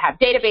to have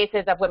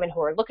databases of women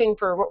who are looking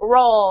for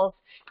roles,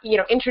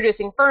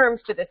 introducing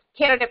firms to this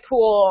candidate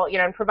pool,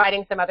 and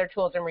providing some other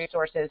tools and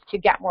resources to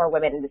get more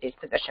women into these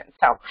positions.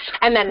 So,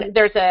 and then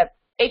there's a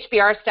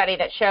HBR study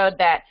that showed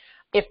that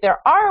if there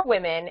are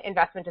women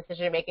investment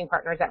decision-making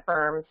partners at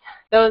firms,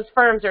 those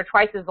firms are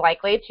twice as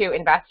likely to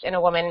invest in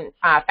a woman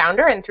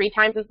founder and 3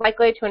 times as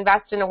likely to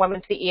invest in a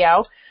woman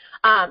CEO.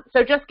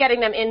 So just getting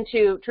them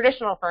into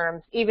traditional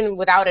firms, even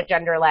without a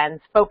gender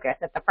lens focus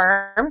at the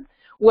firm,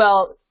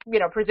 will,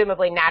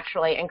 presumably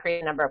naturally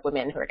increase the number of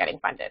women who are getting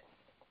funded.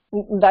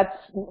 That's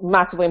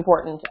massively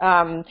important.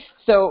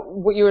 So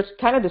what you were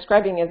kind of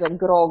describing is a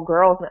good old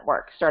girls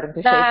network starting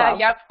to shape up.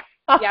 Yep.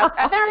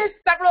 And there are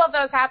several of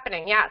those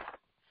happening, yes.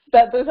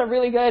 Those are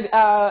really good,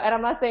 and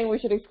I'm not saying we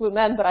should exclude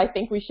men, but I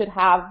think we should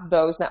have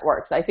those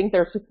networks. I think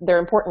they're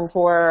important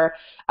for,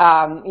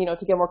 to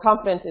get more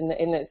confidence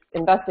in this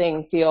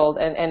investing field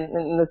and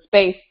in the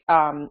space,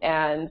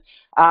 and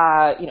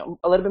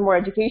a little bit more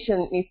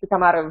education needs to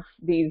come out of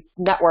these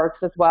networks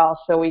as well,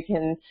 so we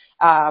can,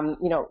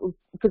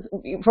 because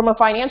from a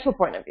financial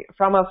point of view,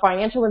 from a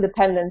financial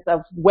independence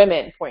of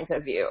women point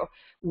of view,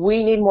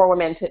 we need more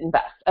women to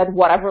invest at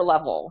whatever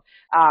level,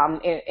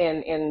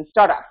 in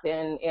startups,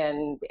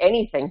 in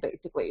anything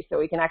basically, so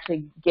we can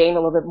actually gain a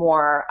little bit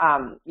more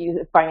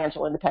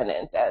financial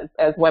independence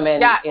as women in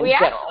general.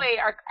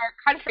 Yeah, our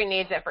country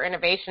needs it for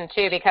innovation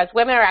too, because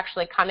women are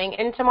actually coming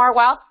into more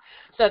wealth.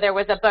 So there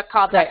was a book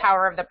called The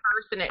Power of the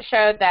Purse, and it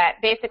showed that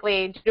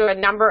basically due to a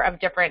number of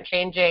different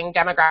changing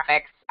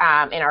demographics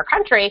in our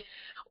country,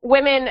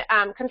 women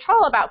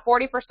control about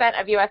 40%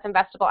 of U.S.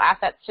 investable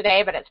assets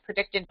today, but it's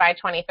predicted by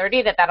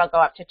 2030 that that'll go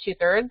up to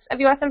 2/3 of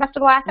U.S.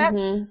 investable assets.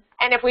 Mm-hmm.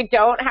 And if we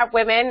don't have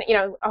women,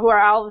 who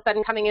are all of a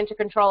sudden coming into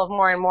control of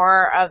more and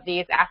more of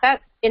these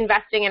assets,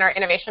 investing in our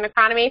innovation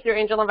economy through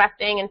angel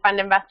investing and fund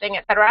investing,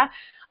 et cetera,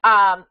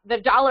 the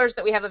dollars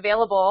that we have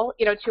available,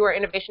 to our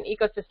innovation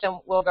ecosystem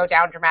will go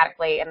down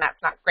dramatically, and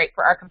that's not great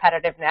for our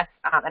competitiveness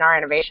and our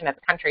innovation as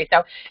a country.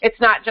 So it's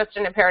not just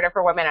an imperative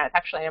for women, it's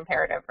actually an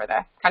imperative for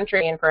the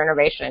country and for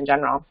innovation in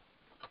general.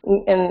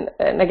 And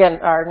again,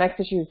 our next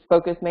issue is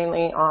focused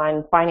mainly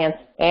on finance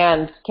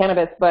and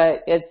cannabis,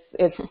 but it's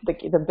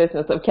the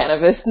business of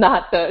cannabis,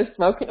 not the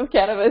smoking of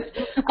cannabis.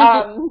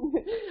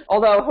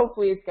 Although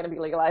hopefully it's going to be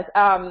legalized.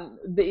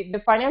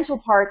 The financial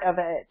part of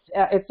it,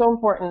 it's so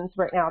important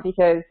right now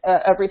because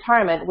a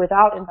retirement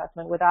without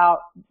investment,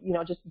 without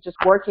just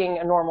working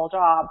a normal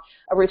job,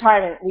 a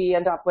retirement we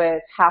end up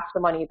with half the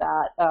money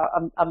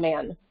that a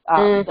man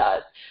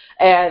does,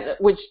 and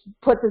which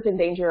puts us in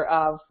danger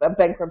of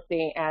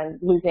bankruptcy and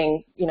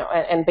losing,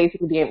 and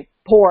basically being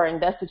poor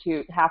and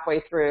destitute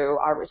halfway through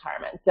our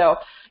retirement. So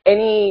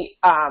any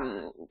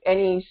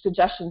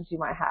suggestions you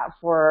might have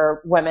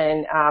for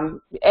women,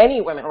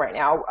 any women right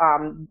now,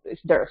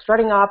 that are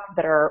starting up,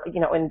 that are,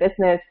 in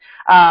business,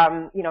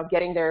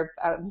 getting their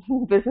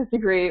business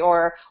degree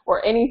or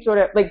any sort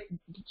of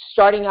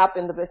starting up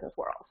in the business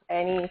world,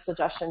 any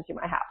suggestions you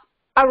might have?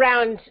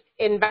 Around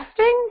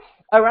investing?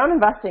 Around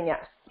investing,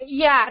 yes.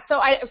 Yeah,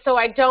 so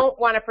I don't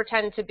want to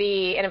pretend to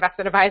be an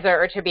investment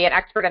advisor or to be an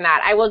expert in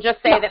that. I will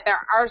just say that there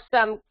are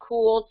some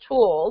cool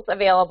tools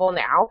available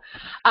now.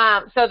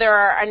 So there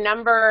are a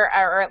number,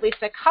 or at least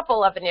a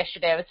couple of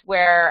initiatives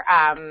where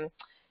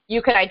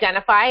you can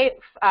identify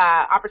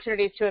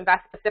opportunities to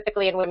invest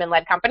specifically in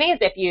women-led companies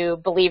if you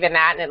believe in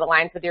that and it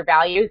aligns with your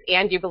values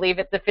and you believe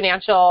it's a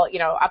financial,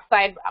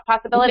 upside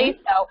possibility.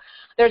 Mm-hmm. So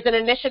there's an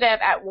initiative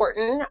at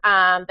Wharton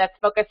that's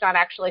focused on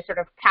actually sort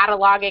of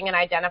cataloging and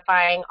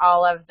identifying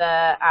all of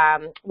the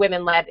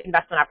women-led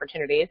investment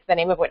opportunities, the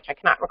name of which I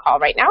cannot recall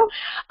right now.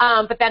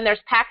 But then there's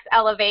Pax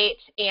Elevate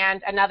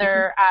and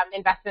another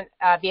investment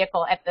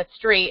vehicle at the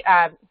street,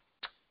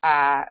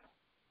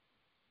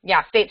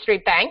 State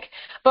Street Bank,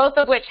 both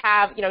of which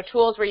have,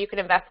 tools where you can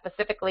invest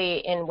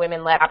specifically in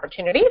women-led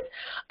opportunities.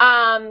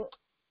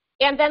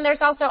 And then there's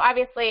also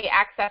obviously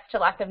access to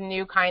lots of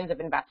new kinds of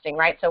investing,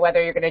 right? So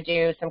whether you're going to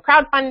do some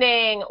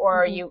crowdfunding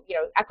or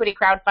equity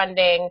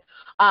crowdfunding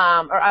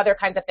or other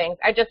kinds of things,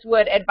 I just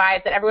would advise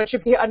that everyone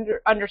should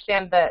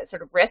understand the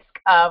sort of risk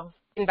of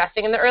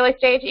investing in the early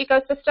stage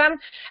ecosystem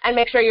and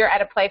make sure you're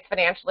at a place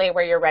financially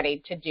where you're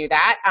ready to do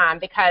that,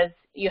 because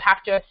you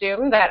have to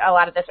assume that a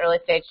lot of this early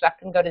stage stuff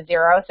can go to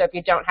zero. So if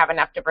you don't have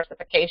enough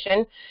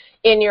diversification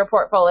in your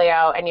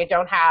portfolio and you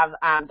don't have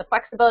the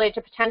flexibility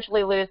to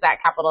potentially lose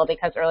that capital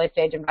because early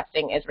stage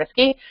investing is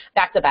risky,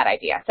 that's a bad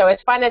idea. So as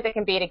fun as it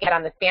can be to get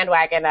on this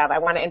bandwagon of I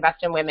want to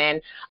invest in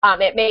women,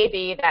 it may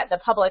be that the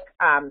public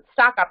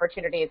stock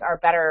opportunities are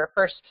better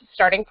first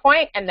starting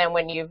point, and then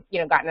when you've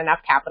gotten enough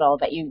capital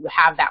that you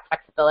have that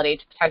flexibility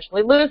to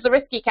potentially lose the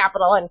risky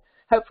capital and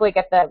hopefully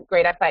get the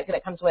great upside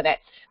that comes with it,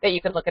 that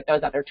you can look at those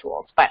other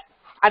tools. But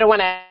I don't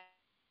want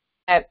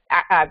to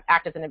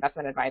act as an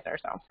investment advisor.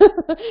 So,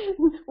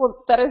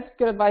 well, that is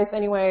good advice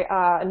anyway.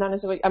 Not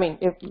necessarily, I mean,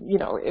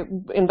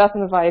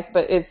 investment advice,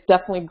 but it's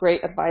definitely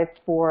great advice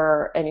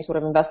for any sort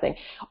of investing.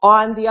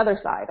 On the other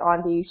side,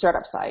 on the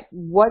startup side,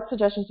 what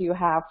suggestions do you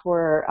have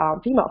for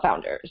female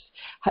founders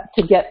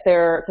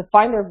to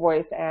find their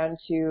voice and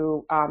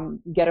to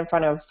get in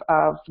front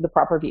of the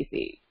proper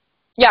VCs?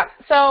 Yeah,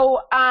 so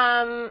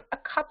a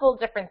couple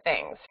different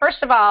things.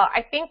 First of all,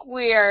 I think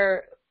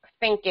we're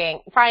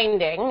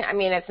finding, I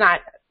mean, it's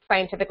not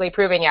scientifically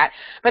proven yet,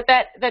 but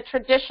that the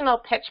traditional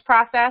pitch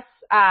process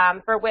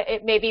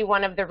it may be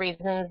one of the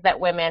reasons that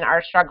women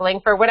are struggling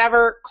for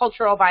whatever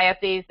cultural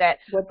biases that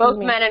both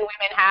men and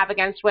women have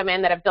against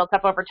women that have built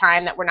up over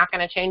time that we're not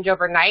going to change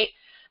overnight.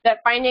 That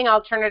finding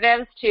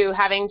alternatives to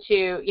having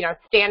to,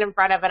 stand in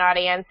front of an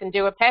audience and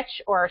do a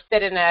pitch or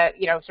sit in a,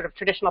 sort of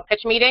traditional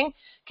pitch meeting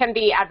can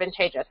be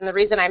advantageous. And the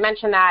reason I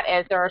mention that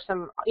is there are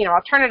some,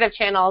 alternative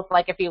channels,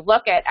 like if you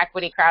look at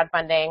equity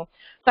crowdfunding,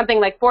 something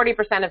like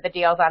 40% of the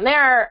deals on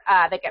there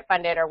that get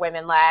funded are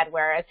women-led,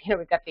 whereas,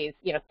 we've got these,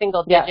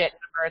 single-digit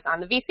numbers on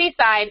the VC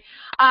side.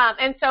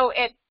 And so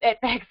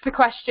it begs the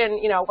question,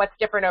 what's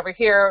different over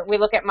here? We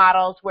look at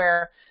models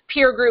where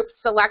peer groups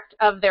select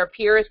of their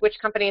peers which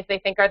companies they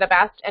think are the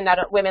best, and that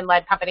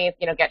women-led companies,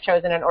 get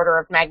chosen in order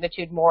of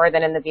magnitude more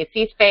than in the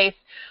VC space.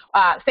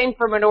 Same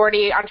for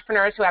minority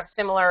entrepreneurs who have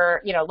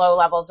similar, low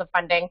levels of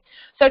funding.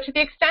 So to the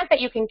extent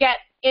that you can get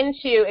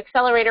into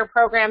accelerator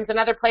programs and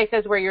other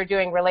places where you're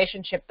doing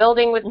relationship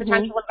building with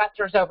potential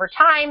investors over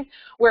time,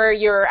 where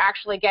you're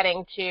actually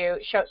getting to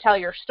tell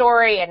your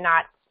story and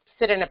not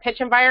sit in a pitch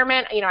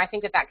environment, I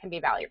think that can be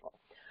valuable.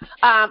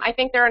 I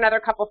think there are another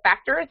couple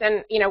factors,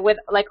 and, with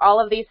like all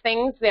of these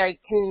things, they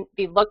can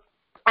be looked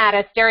at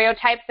as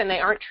stereotypes, and they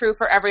aren't true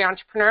for every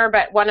entrepreneur,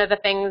 but one of the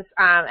things,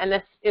 and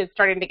this is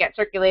starting to get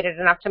circulated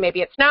enough to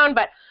maybe it's known,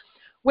 but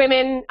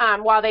women,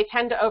 while they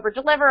tend to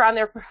over-deliver on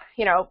their,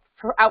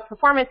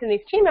 outperformance in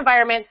these team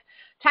environments,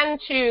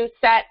 tend to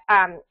set,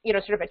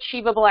 sort of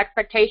achievable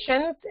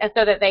expectations, and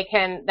so that they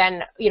can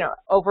then,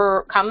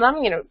 overcome them,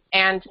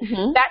 and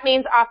that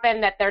means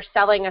often that they're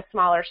selling a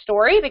smaller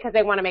story because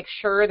they want to make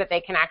sure that they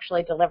can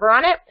actually deliver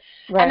on it.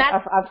 Right. And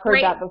I've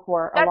heard that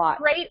before a lot.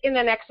 That's great in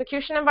an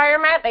execution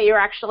environment that you're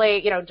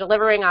actually,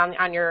 delivering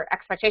on your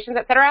expectations,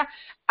 et cetera.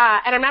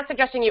 And I'm not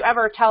suggesting you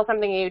ever tell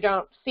something you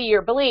don't see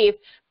or believe,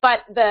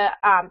 but the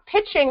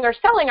pitching or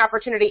selling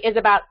opportunity is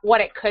about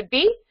what it could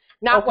be,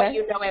 not what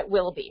you know it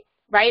will be.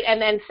 Right?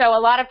 And then so a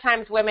lot of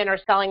times women are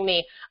telling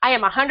me, I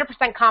am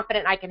 100%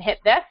 confident I can hit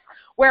this,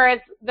 whereas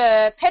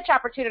the pitch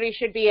opportunity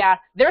should be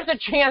there's a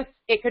chance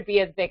it could be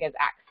as big as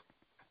X.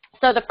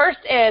 So the first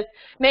is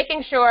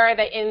making sure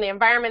that in the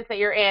environments that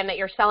you're in, that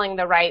you're selling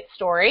the right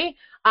story,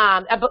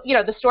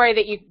 the story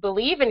that you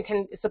believe and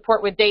can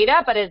support with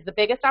data, but is the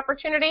biggest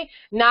opportunity,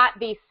 not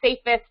the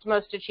safest,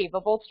 most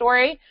achievable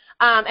story.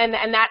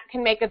 And that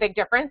can make a big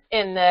difference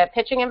in the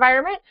pitching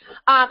environment.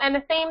 And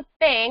the same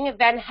thing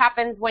then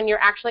happens when you're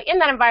actually in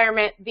that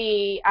environment.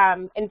 The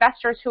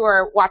investors who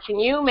are watching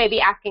you may be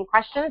asking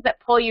questions that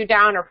pull you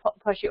down or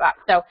push you up.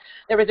 So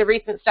there was a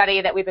recent study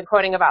that we've been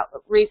quoting about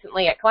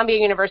recently at Columbia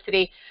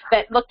University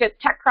that looked at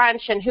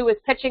TechCrunch and who was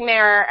pitching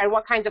there and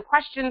what kinds of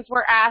questions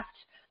were asked.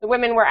 The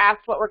women were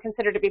asked what were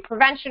considered to be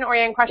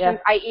prevention-oriented questions,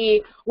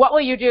 i.e., what will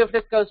you do if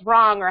this goes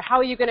wrong, or how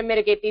are you going to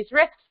mitigate these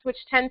risks, which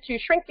tend to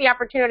shrink the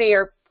opportunity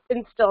or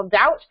instill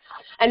doubt.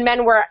 And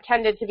men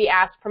tended to be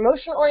asked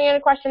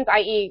promotion-oriented questions,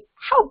 i.e.,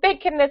 how big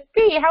can this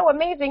be? How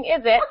amazing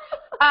is it?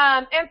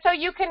 And so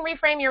you can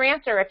reframe your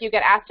answer if you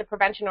get asked a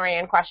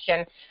prevention-oriented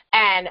question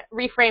and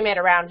reframe it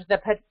around the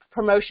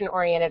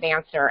promotion-oriented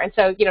answer. And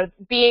so,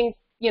 being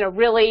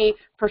really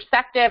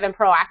perceptive and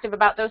proactive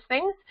about those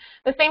things.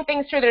 The same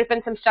thing's true. There's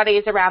been some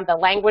studies around the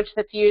language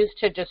that's used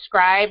to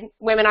describe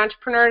women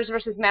entrepreneurs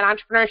versus men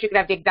entrepreneurs. You could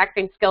have the exact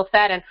same skill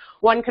set, and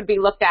one could be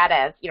looked at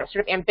as,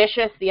 sort of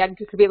ambitious. The other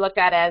could be looked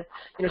at as,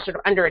 sort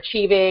of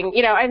underachieving,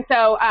 and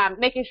so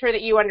making sure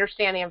that you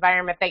understand the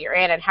environment that you're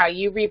in and how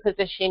you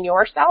reposition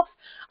yourself.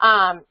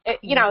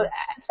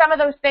 Some of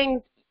those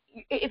things,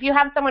 if you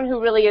have someone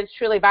who really is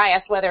truly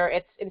biased, whether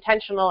it's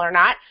intentional or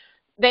not,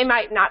 they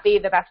might not be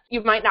the best.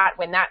 You might not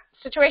win that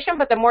situation,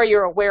 but the more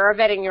you're aware of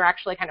it and you're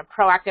actually kind of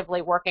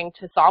proactively working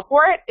to solve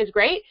for it is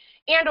great,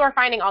 and or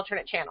finding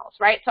alternate channels,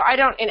 right? So I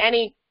don't in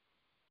any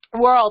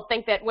world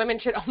think that women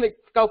should only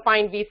go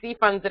find VC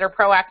funds that are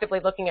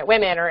proactively looking at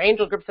women or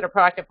angel groups that are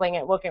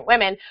proactively looking at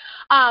women.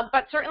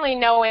 But certainly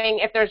knowing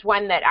if there's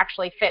one that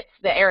actually fits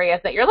the areas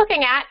that you're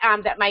looking at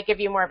that might give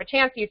you more of a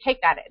chance, you take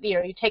that,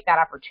 you take that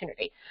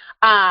opportunity.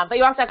 But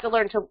you also have to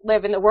learn to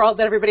live in the world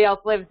that everybody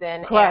else lives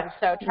in. Correct.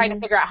 And so trying to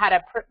figure out how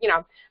to,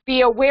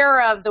 be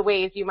aware of the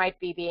ways you might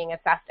be being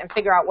assessed and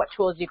figure out what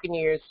tools you can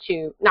use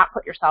to not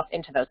put yourself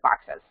into those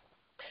boxes.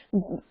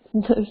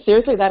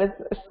 Seriously, that is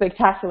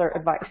spectacular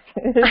advice.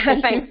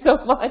 Thank you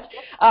so much.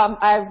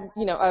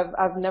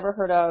 I've never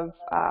heard of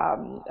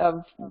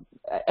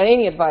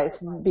any advice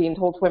being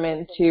told to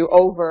women to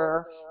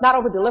not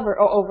over deliver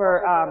or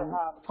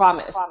over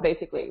promise.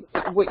 Basically,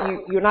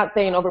 you're not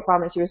saying over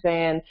promise. You're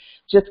saying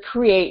just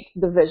create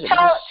the vision.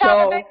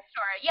 Tell the big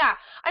story. Yeah.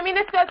 I mean,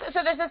 so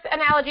there's this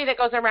analogy that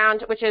goes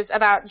around, which is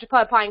about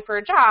applying for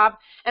a job,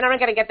 and I'm not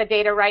going to get the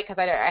data right because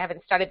I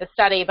haven't studied the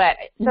study, but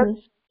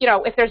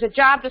if there's a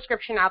job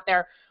description out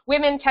there,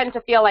 women tend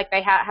to feel like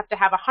they have to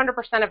have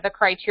 100% of the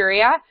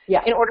criteria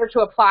in order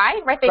to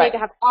apply, right? They need to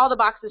have all the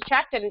boxes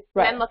checked, and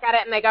men look at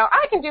it and they go,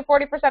 I can do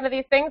 40% of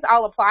these things,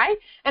 I'll apply.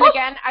 And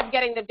again, I'm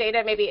getting the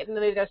data, maybe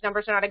those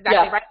numbers are not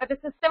exactly right, but this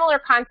is a similar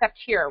concept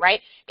here,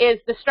 right, is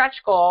the stretch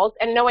goals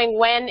and knowing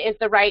when is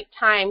the right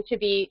time to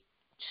be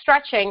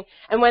stretching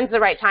and when's the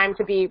right time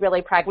to be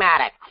really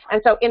pragmatic.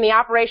 And so in the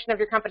operation of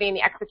your company, in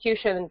the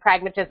execution,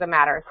 pragmatism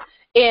matters.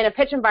 In a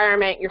pitch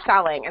environment, you're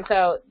selling. And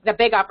so the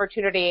big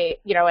opportunity,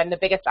 and the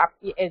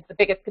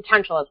biggest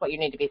potential is what you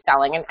need to be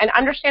selling. And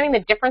understanding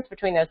the difference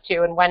between those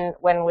two and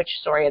when which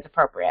story is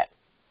appropriate.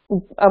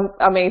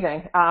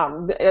 Amazing.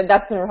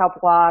 That's going to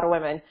help a lot of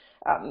women.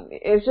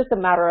 It's just a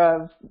matter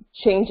of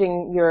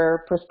changing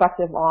your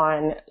perspective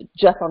on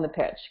the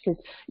pitch,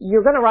 because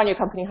you're going to run your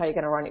company how you're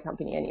going to run your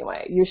company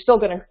anyway. You're still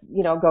going to,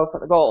 go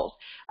for the goals.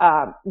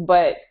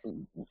 But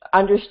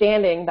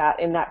understanding that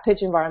in that pitch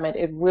environment,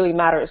 it really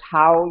matters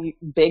how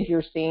big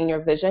you're seeing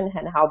your vision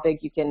and how big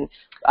you can,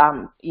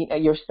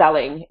 you're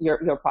selling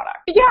your product.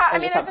 Yeah, I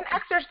mean, as an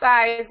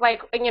exercise, like,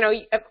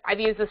 I've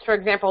used this, for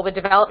example, with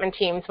development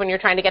teams when you're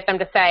trying to get them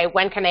to say,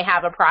 when can they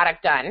have a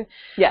product done?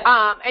 Yes.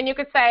 And you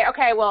could say,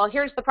 okay, well,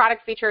 here's the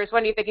product features.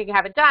 When do you think you can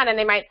have it done? And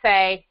they might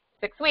say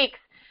 6 weeks.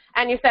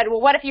 And you said, well,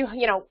 what if you,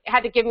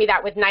 had to give me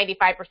that with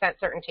 95%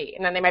 certainty?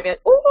 And then they might be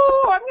like,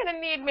 oh, I'm going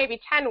to need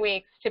maybe 10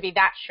 weeks to be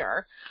that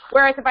sure.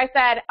 Whereas if I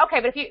said, okay,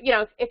 but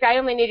if I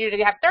only need you to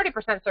have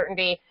 30%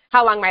 certainty,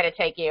 how long might it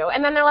take you?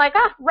 And then they're like,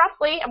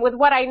 roughly, with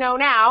what I know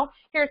now,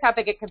 here's how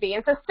big it could be.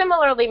 And so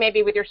similarly,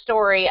 maybe with your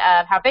story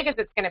of how big is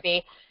it's going to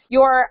be,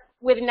 your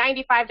with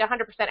 95 to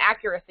 100%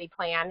 accuracy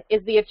plan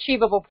is the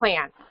achievable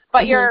plan.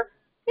 But you're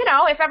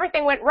if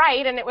everything went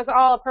right and it was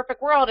all a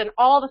perfect world and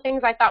all the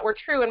things I thought were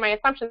true and my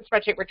assumption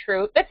spreadsheet were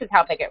true, this is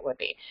how big it would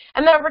be.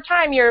 And then over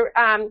time, you're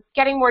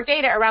getting more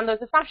data around those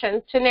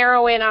assumptions to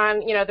narrow in on,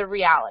 the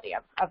reality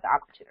of the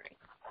opportunity.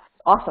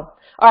 Awesome.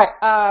 All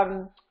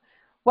right.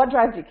 What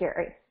drives you,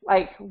 Kerry?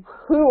 Like,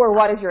 who or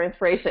what is your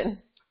inspiration?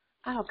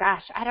 Oh,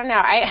 gosh, I don't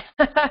know.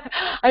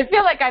 I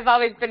feel like I've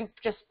always been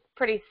just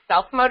pretty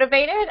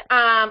self-motivated.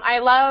 I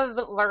love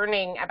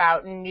learning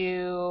about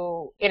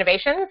new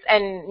innovations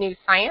and new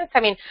science. I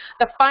mean,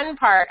 the fun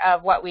part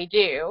of what we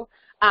do,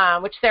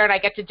 which Sarah and I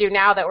get to do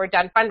now that we're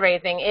done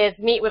fundraising, is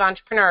meet with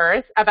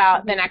entrepreneurs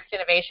about the next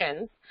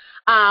innovations.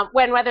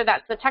 Whether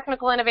that's the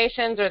technical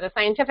innovations or the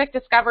scientific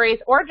discoveries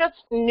or just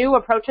new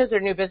approaches or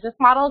new business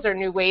models or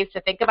new ways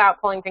to think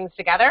about pulling things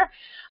together,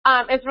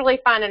 is really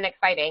fun and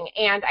exciting.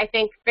 And I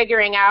think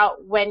figuring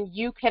out when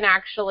you can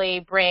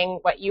actually bring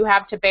what you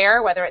have to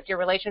bear, whether it's your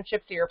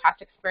relationships or your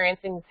past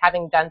experiences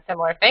having done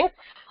similar things,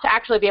 to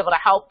actually be able to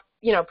help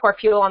pour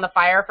fuel on the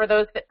fire for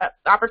those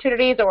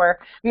opportunities or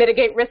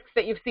mitigate risks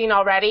that you've seen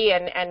already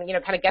and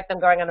kind of get them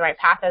going on the right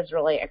path is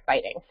really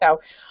exciting. So,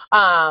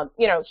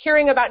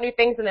 hearing about new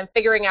things and then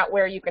figuring out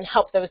where you can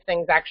help those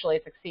things actually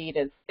succeed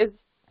is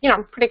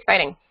pretty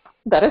exciting.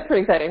 That is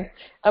pretty exciting.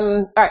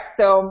 All right,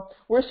 so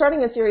we're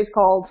starting a series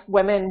called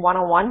Women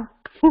 101.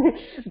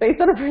 Based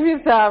on a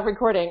previous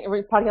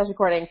podcast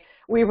recording,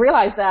 we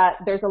realized that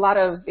there's a lot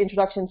of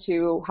introduction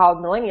to how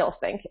millennials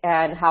think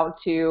and how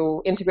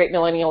to integrate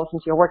millennials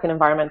into your working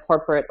environment,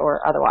 corporate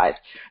or otherwise.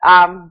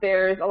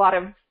 There's a lot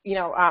of,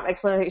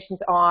 explanations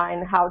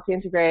on how to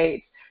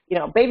integrate,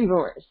 baby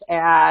boomers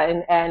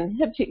and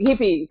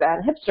hippies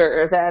and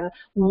hipsters and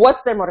what's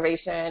their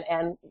motivation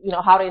and,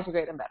 how to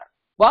integrate them better.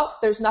 Well,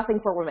 there's nothing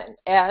for women.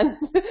 And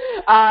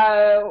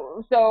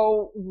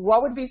so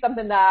what would be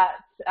something that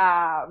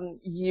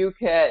you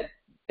could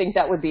think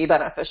that would be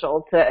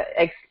beneficial to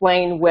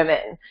explain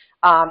women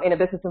in a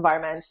business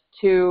environment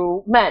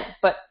to men,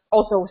 but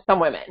also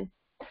some women?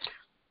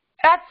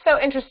 That's so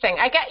interesting.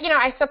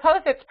 I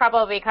suppose it's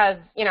probably because,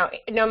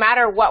 no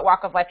matter what walk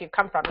of life you've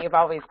come from, you've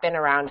always been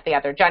around the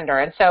other gender.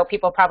 And so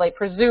people probably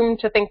presume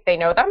to think they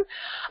know them.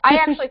 I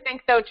actually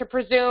think, though, to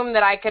presume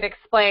that I could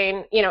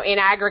explain, in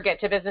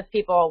aggregate to business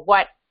people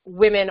what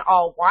women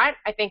all want,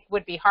 I think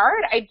would be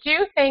hard. I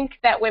do think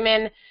that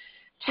women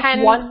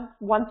tend...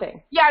 One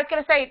thing. Yeah, I was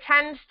going to say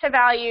tend to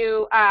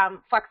value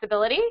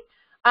flexibility.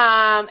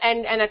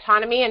 And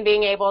autonomy and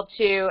being able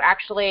to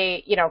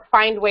actually,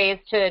 find ways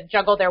to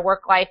juggle their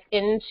work life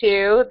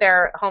into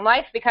their home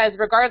life, because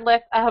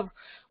regardless of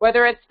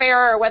whether it's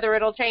fair or whether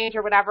it'll change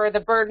or whatever, the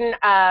burden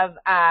of,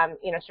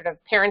 sort of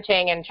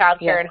parenting and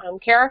childcare and home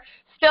care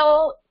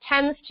still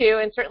tends to,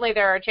 and certainly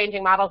there are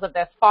changing models of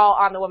this, fall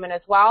on the woman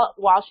as well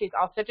while she's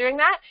also doing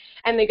that.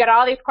 And they get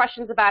all these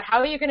questions about how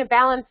are you going to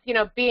balance,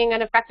 being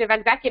an effective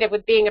executive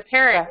with being a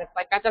parent. It's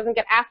like that doesn't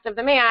get asked of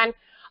the man.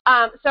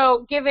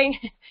 So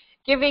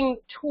giving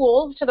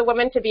tools to the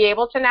women to be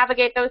able to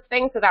navigate those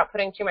things without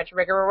putting too much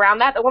rigor around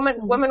that. The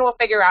women will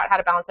figure out how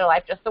to balance their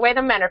life just the way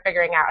the men are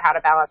figuring out how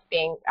to balance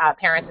being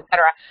parents, et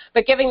cetera.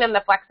 But giving them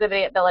the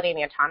flexibility and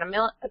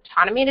the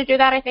autonomy to do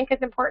that, I think,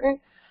 is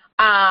important.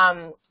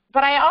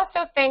 But I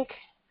also think,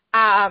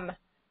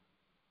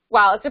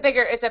 well, it's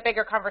a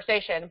bigger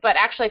conversation, but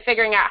actually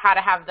figuring out how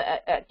to have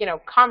the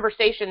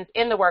conversations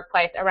in the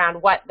workplace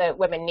around what the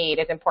women need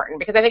is important,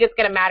 because I think it's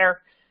going to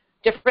matter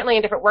differently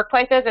in different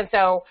workplaces. And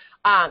so,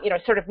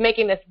 sort of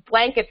making this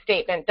blanket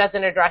statement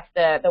doesn't address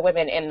the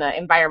women in the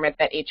environment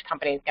that each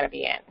company is going to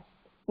be in.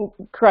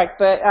 Correct.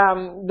 But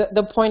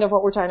the point of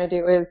what we're trying to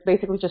do is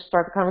basically just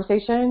start the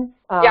conversation,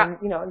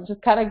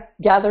 just kind of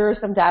gather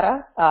some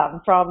data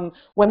from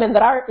women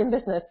that are in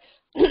business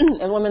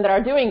and women that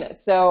are doing this.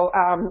 So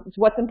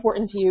what's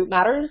important to you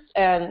matters,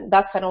 and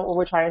that's kind of what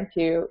we're trying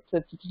to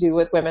do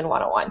with Women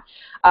 101.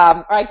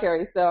 All right,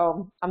 Kerry,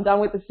 so I'm done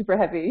with the super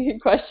heavy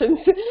questions.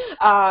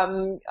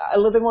 A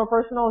little bit more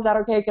personal, is that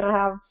okay? Can I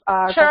have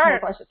a couple more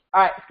questions?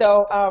 All right,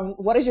 so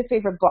what is your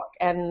favorite book?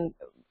 And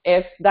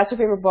if that's your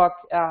favorite book,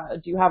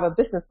 do you have a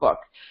business book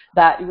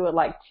that you would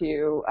like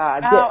to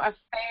give? Oh, a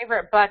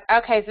favorite book.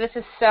 Okay, so this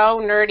is so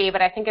nerdy,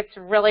 but I think it's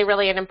really,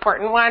 really an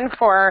important one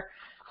for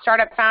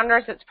startup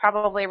founders. It's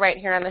probably right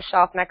here on the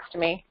shelf next to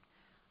me.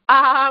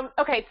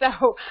 Okay,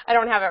 so I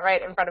don't have it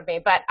right in front of me,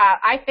 but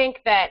I think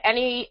that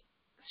any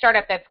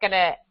startup that's going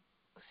to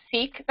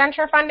seek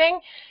venture funding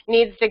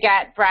needs to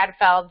get Brad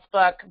Feld's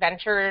book,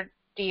 Venture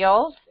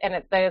Deals,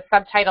 and the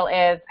subtitle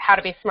is How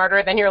to Be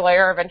Smarter Than Your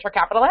Lawyer or Venture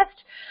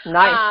Capitalist.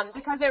 Nice.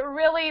 Because it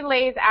really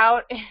lays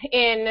out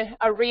in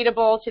a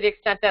readable, to the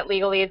extent that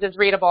legalese is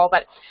readable,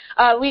 but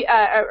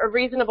a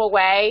reasonable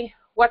way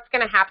what's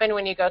going to happen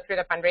when you go through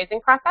the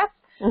fundraising process.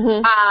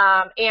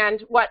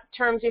 And what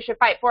terms you should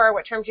fight for,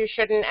 what terms you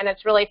shouldn't, and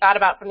it's really thought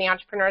about from the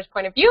entrepreneur's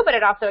point of view, but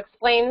it also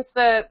explains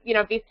the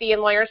VC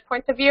and lawyer's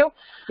points of view.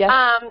 Yes.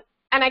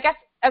 And I guess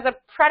as a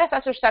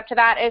predecessor step to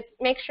that is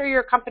make sure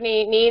your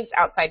company needs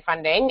outside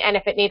funding, and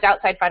if it needs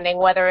outside funding,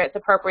 whether it's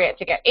appropriate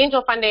to get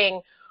angel funding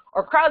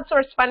or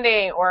crowdsourced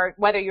funding, or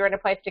whether you're in a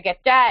place to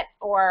get debt,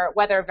 or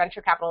whether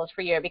venture capital is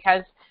for you,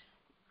 because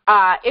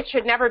it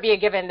should never be a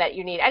given that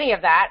you need any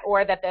of that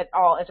or that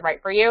all is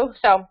right for you.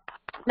 So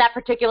that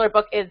particular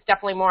book is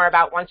definitely more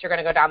about once you're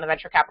going to go down the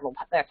venture capital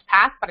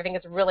path, but I think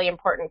it's a really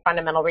important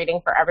fundamental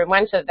reading for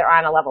everyone so that they're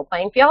on a level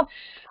playing field.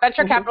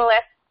 Venture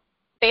capitalists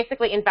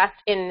basically invest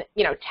in,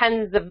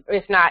 tens of,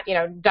 if not,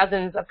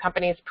 dozens of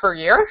companies per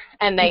year,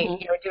 and they,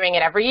 doing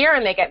it every year,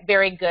 and they get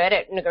very good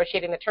at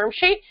negotiating the term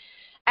sheet.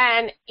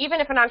 And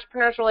even if an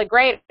entrepreneur is really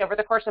great, over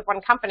the course of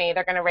one company,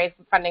 they're going to raise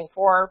funding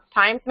 4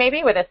 times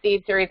maybe with a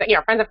seed, series,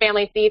 friends and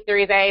family, seed,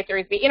 series A,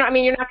 series B. You're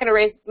not going to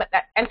raise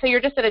that. And so you're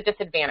just at a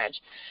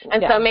disadvantage.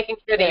 And so making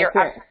sure that you're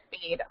up to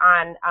speed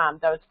on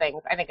those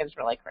things, I think, is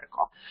really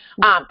critical.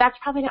 That's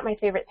probably not my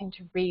favorite thing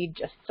to read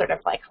just sort of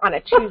like on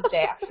a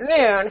Tuesday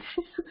afternoon.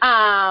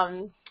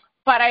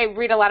 But I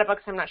read a lot of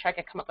books. I'm not sure I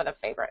could come up with a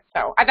favorite.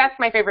 So that's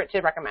my favorite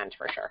to recommend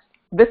for sure.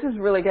 This is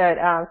really good.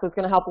 So it's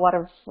going to help a lot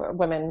of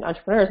women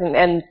entrepreneurs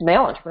and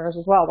male entrepreneurs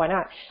as well. Why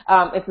not?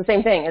 It's the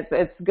same thing.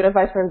 It's good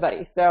advice for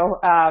everybody. So,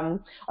 all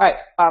right.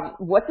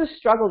 What's a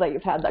struggle that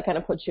you've had that kind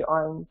of puts you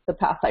on the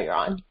path that you're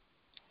on?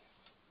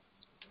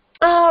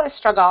 Oh, a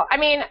struggle. I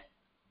mean,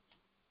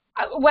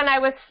 when I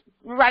was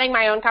running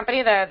my own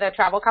company, the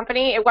travel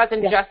company, it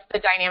wasn't just the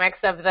dynamics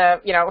of the,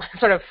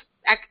 sort of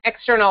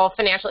external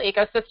financial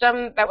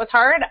ecosystem that was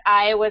hard.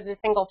 I was a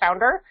single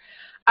founder.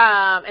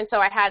 And so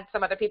I had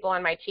some other people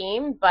on my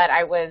team, but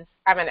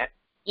I'm an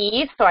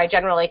E, so I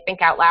generally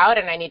think out loud,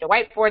 and I need to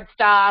whiteboard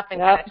stuff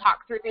and kind of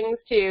talk through things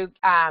to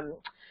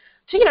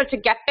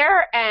get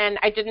there. And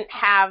I didn't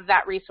have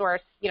that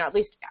resource, at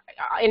least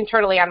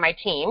internally on my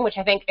team, which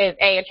I think is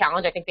a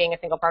challenge. I think being a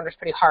single founder is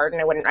pretty hard,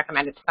 and I wouldn't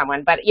recommend it to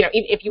someone. But,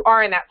 if you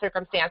are in that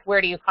circumstance,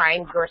 where do you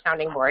find your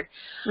sounding board?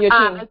 Your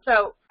team. And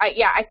so,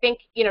 I think,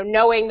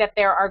 knowing that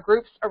there are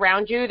groups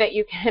around you that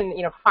you can,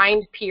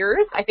 find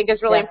peers, I think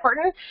is really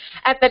important.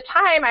 At the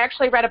time, I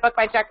actually read a book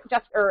by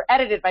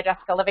edited by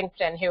Jessica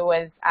Livingston, who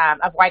was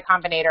of Y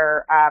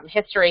Combinator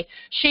history.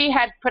 She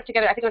had put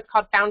together, I think it was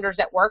called Founders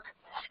at Work,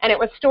 and it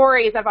was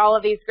stories of all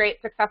of these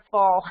great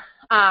successful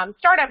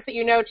startups that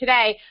you know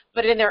today,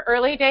 but in their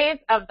early days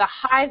of the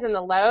highs and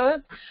the lows,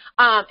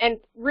 and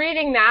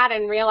reading that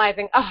and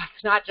realizing,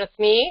 it's not just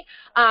me.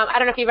 I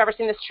don't know if you've ever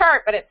seen this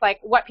chart, but it's like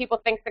what people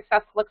think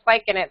success looks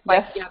like, and it's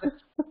like, this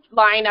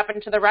line up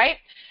and to the right,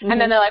 and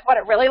then they're like, what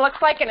it really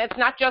looks like, and it's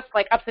not just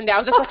like ups and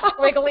downs, it's like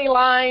wiggly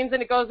lines,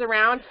 and it goes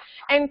around.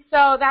 And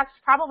so that's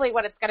probably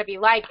what it's going to be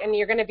like, and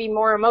you're going to be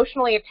more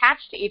emotionally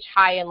attached to each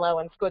high and low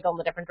and squiggle in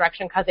the different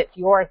direction because it's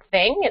your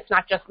thing. It's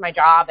not just my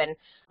job and,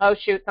 oh,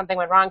 shoot, something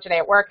went wrong today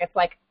at work. It's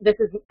like, this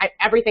is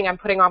everything I'm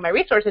putting all my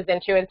resources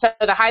into, and so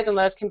the highs and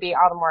lows can be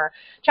all the more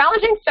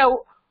challenging.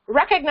 So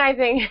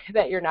recognizing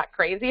that you're not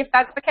crazy if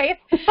that's the case,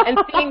 and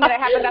seeing that it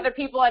happened to other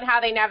people and how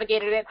they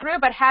navigated it through,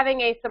 but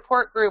having a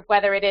support group,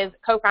 whether it is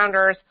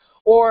co-founders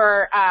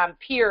or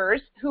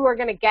peers who are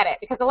going to get it.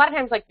 Because a lot of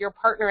times, like, your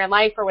partner in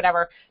life or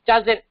whatever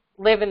doesn't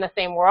live in the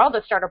same world.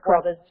 The startup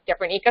world is a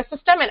different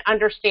ecosystem, and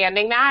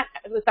understanding that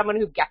as someone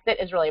who gets it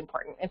is really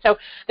important. And so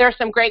there are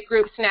some great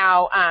groups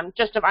now,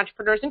 just of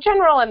entrepreneurs in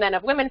general, and then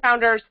of women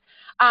founders.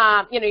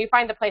 You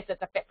find the place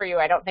that's a fit for you.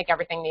 I don't think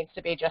everything needs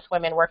to be just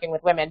women working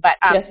with women, but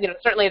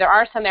certainly there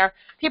are some there,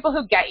 people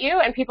who get you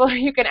and people who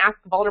you can ask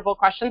vulnerable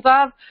questions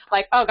of,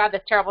 like, oh God,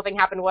 this terrible thing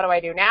happened. What do I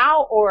do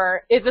now?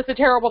 Or is this a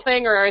terrible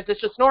thing, or is this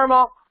just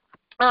normal?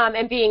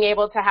 And being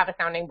able to have a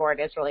sounding board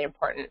is really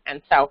important.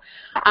 And so,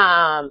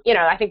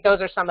 I think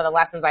those are some of the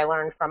lessons I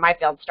learned from my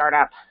failed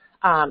startup,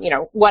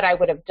 what I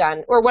would have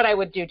done or what I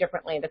would do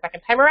differently the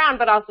second time around,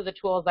 but also the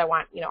tools I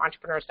want,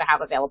 entrepreneurs to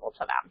have available to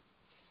them.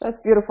 That's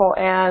beautiful.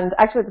 And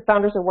actually, The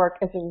Founders at Work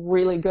is a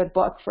really good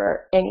book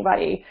for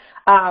anybody.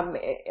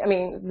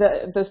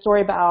 The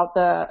story about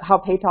how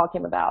PayPal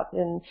came about.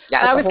 And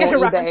I was going to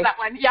reference that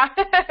one. Yeah.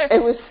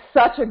 It was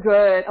such a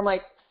good, I'm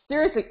like,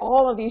 seriously,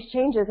 all of these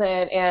changes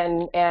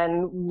and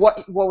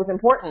what was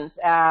important,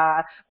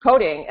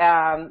 coding,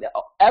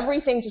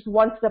 everything just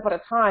one step at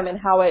a time, and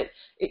how it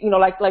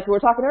like we were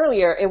talking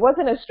earlier, it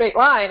wasn't a straight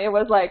line. It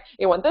was like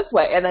it went this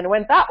way and then it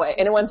went that way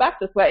and it went back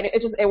this way, and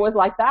it was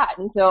like that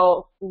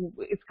until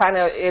it's kind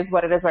of is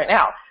what it is right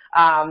now.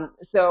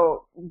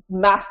 So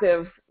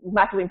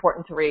massively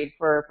important to read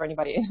for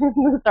anybody in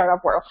the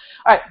startup world.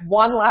 All right,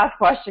 one last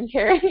question,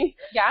 Kerry.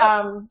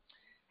 Yeah.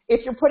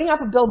 If you're putting up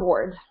a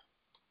billboard,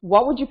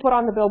 what would you put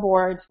on the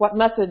billboard? What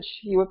message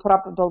you would put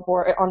up on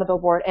the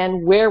billboard,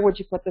 and where would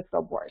you put this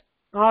billboard?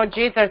 Oh,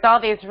 geez, there's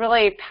all these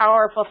really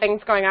powerful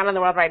things going on in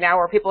the world right now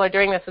where people are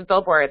doing this with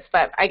billboards.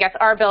 But I guess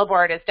our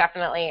billboard is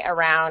definitely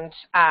around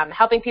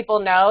helping people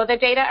know the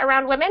data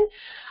around women.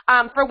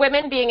 For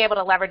women, being able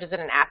to leverage is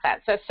an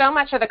asset. So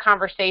much of the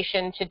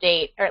conversation to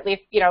date, or at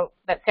least,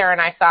 that Sarah and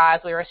I saw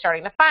as we were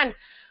starting the fund,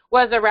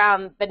 was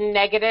around the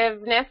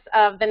negativeness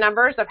of the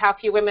numbers of how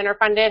few women are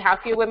funded, how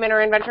few women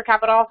are in venture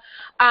capital.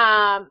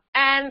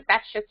 And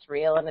that's just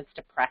real and it's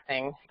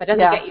depressing, but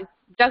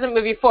doesn't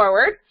move you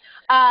forward.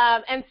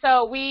 And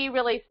so we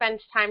really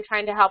spend time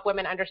trying to help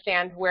women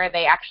understand where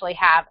they actually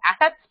have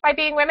assets by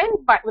being women,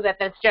 but that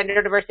this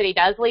gender diversity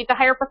does lead to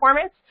higher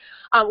performance,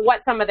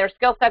 what some of their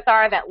skill sets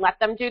are that let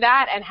them do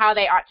that, and how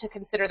they ought to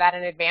consider that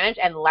an advantage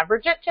and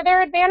leverage it to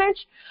their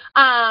advantage.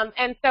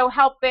 And so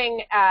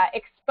helping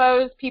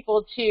expose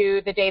people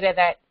to the data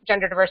that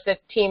gender diverse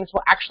teams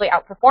will actually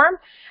outperform,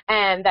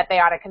 and that they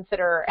ought to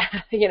consider,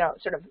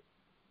 sort of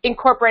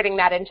incorporating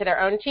that into their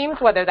own teams,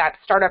 whether that's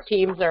startup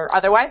teams or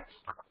otherwise,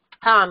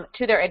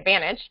 to their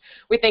advantage,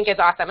 we think is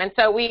awesome. And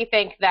so we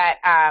think that,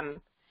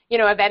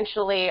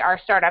 eventually our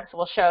startups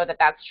will show that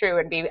that's true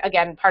and be,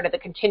 again, part of the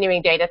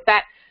continuing data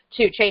set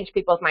to change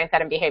people's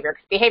mindset and behavior,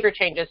 because behavior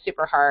change is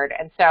super hard.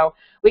 And so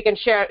we can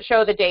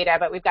show the data,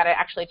 but we've got to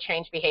actually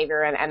change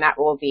behavior, and that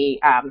will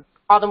be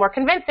all the more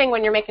convincing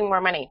when you're making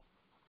more money.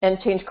 And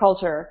change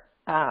culture,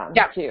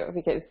 too,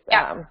 because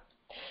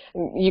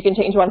you can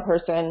change one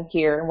person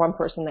here and one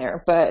person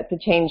there, but to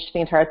change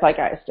the entire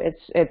zeitgeist, it's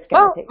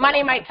going to take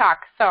money might talk,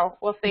 so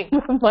we'll see.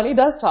 Money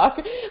does talk.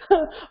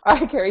 All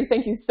right, Kerry,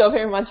 thank you so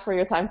very much for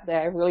your time today.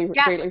 I really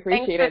greatly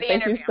appreciate it.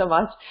 Thank you so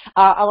much.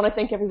 I want to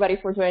thank everybody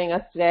for joining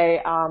us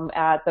today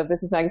at the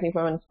Business Magazine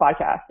Women's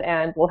Podcast,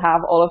 and we'll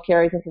have all of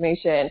Kerry's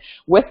information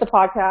with the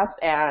podcast,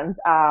 and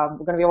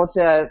we're going to be able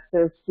to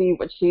see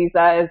what she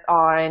says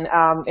on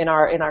in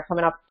our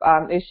coming up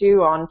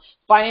issue on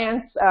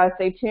finance.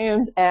 Stay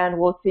tuned, and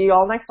we'll see you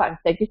all next time.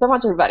 Thank you so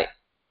much, everybody.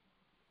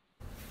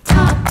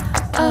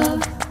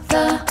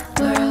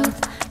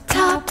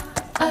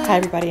 Hi,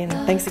 everybody, and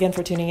thanks again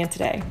for tuning in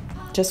today.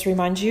 Just to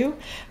remind you,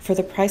 for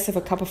the price of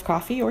a cup of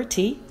coffee or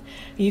tea,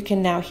 you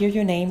can now hear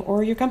your name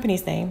or your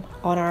company's name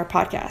on our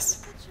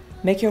podcast.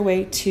 Make your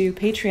way to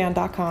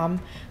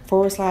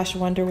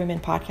patreon.com/Wonder Women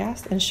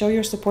Podcast and show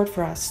your support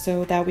for us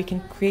so that we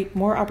can create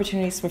more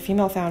opportunities for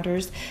female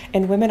founders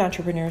and women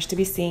entrepreneurs to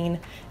be seen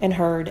and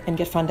heard and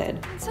get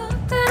funded.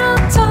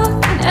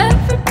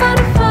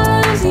 Everybody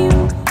follows you.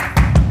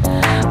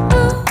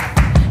 Ooh,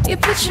 you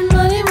put your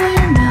money where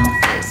your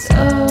mouth is.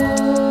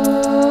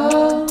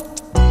 Oh.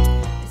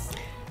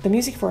 The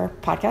music for our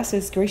podcast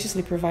is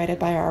graciously provided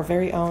by our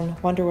very own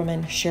Wonder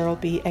Woman, Cheryl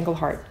B.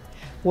 Engelhardt.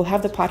 We'll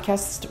have the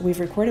podcast we've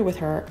recorded with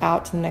her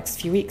out in the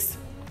next few weeks.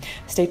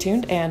 Stay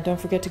tuned, and don't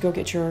forget to go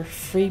get your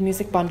free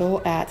music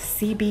bundle at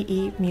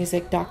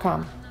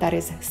cbemusic.com. That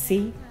is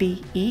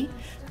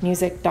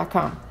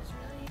cbemusic.com.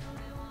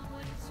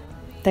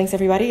 Thanks,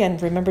 everybody,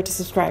 and remember to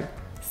subscribe.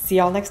 See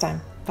y'all next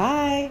time.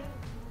 Bye.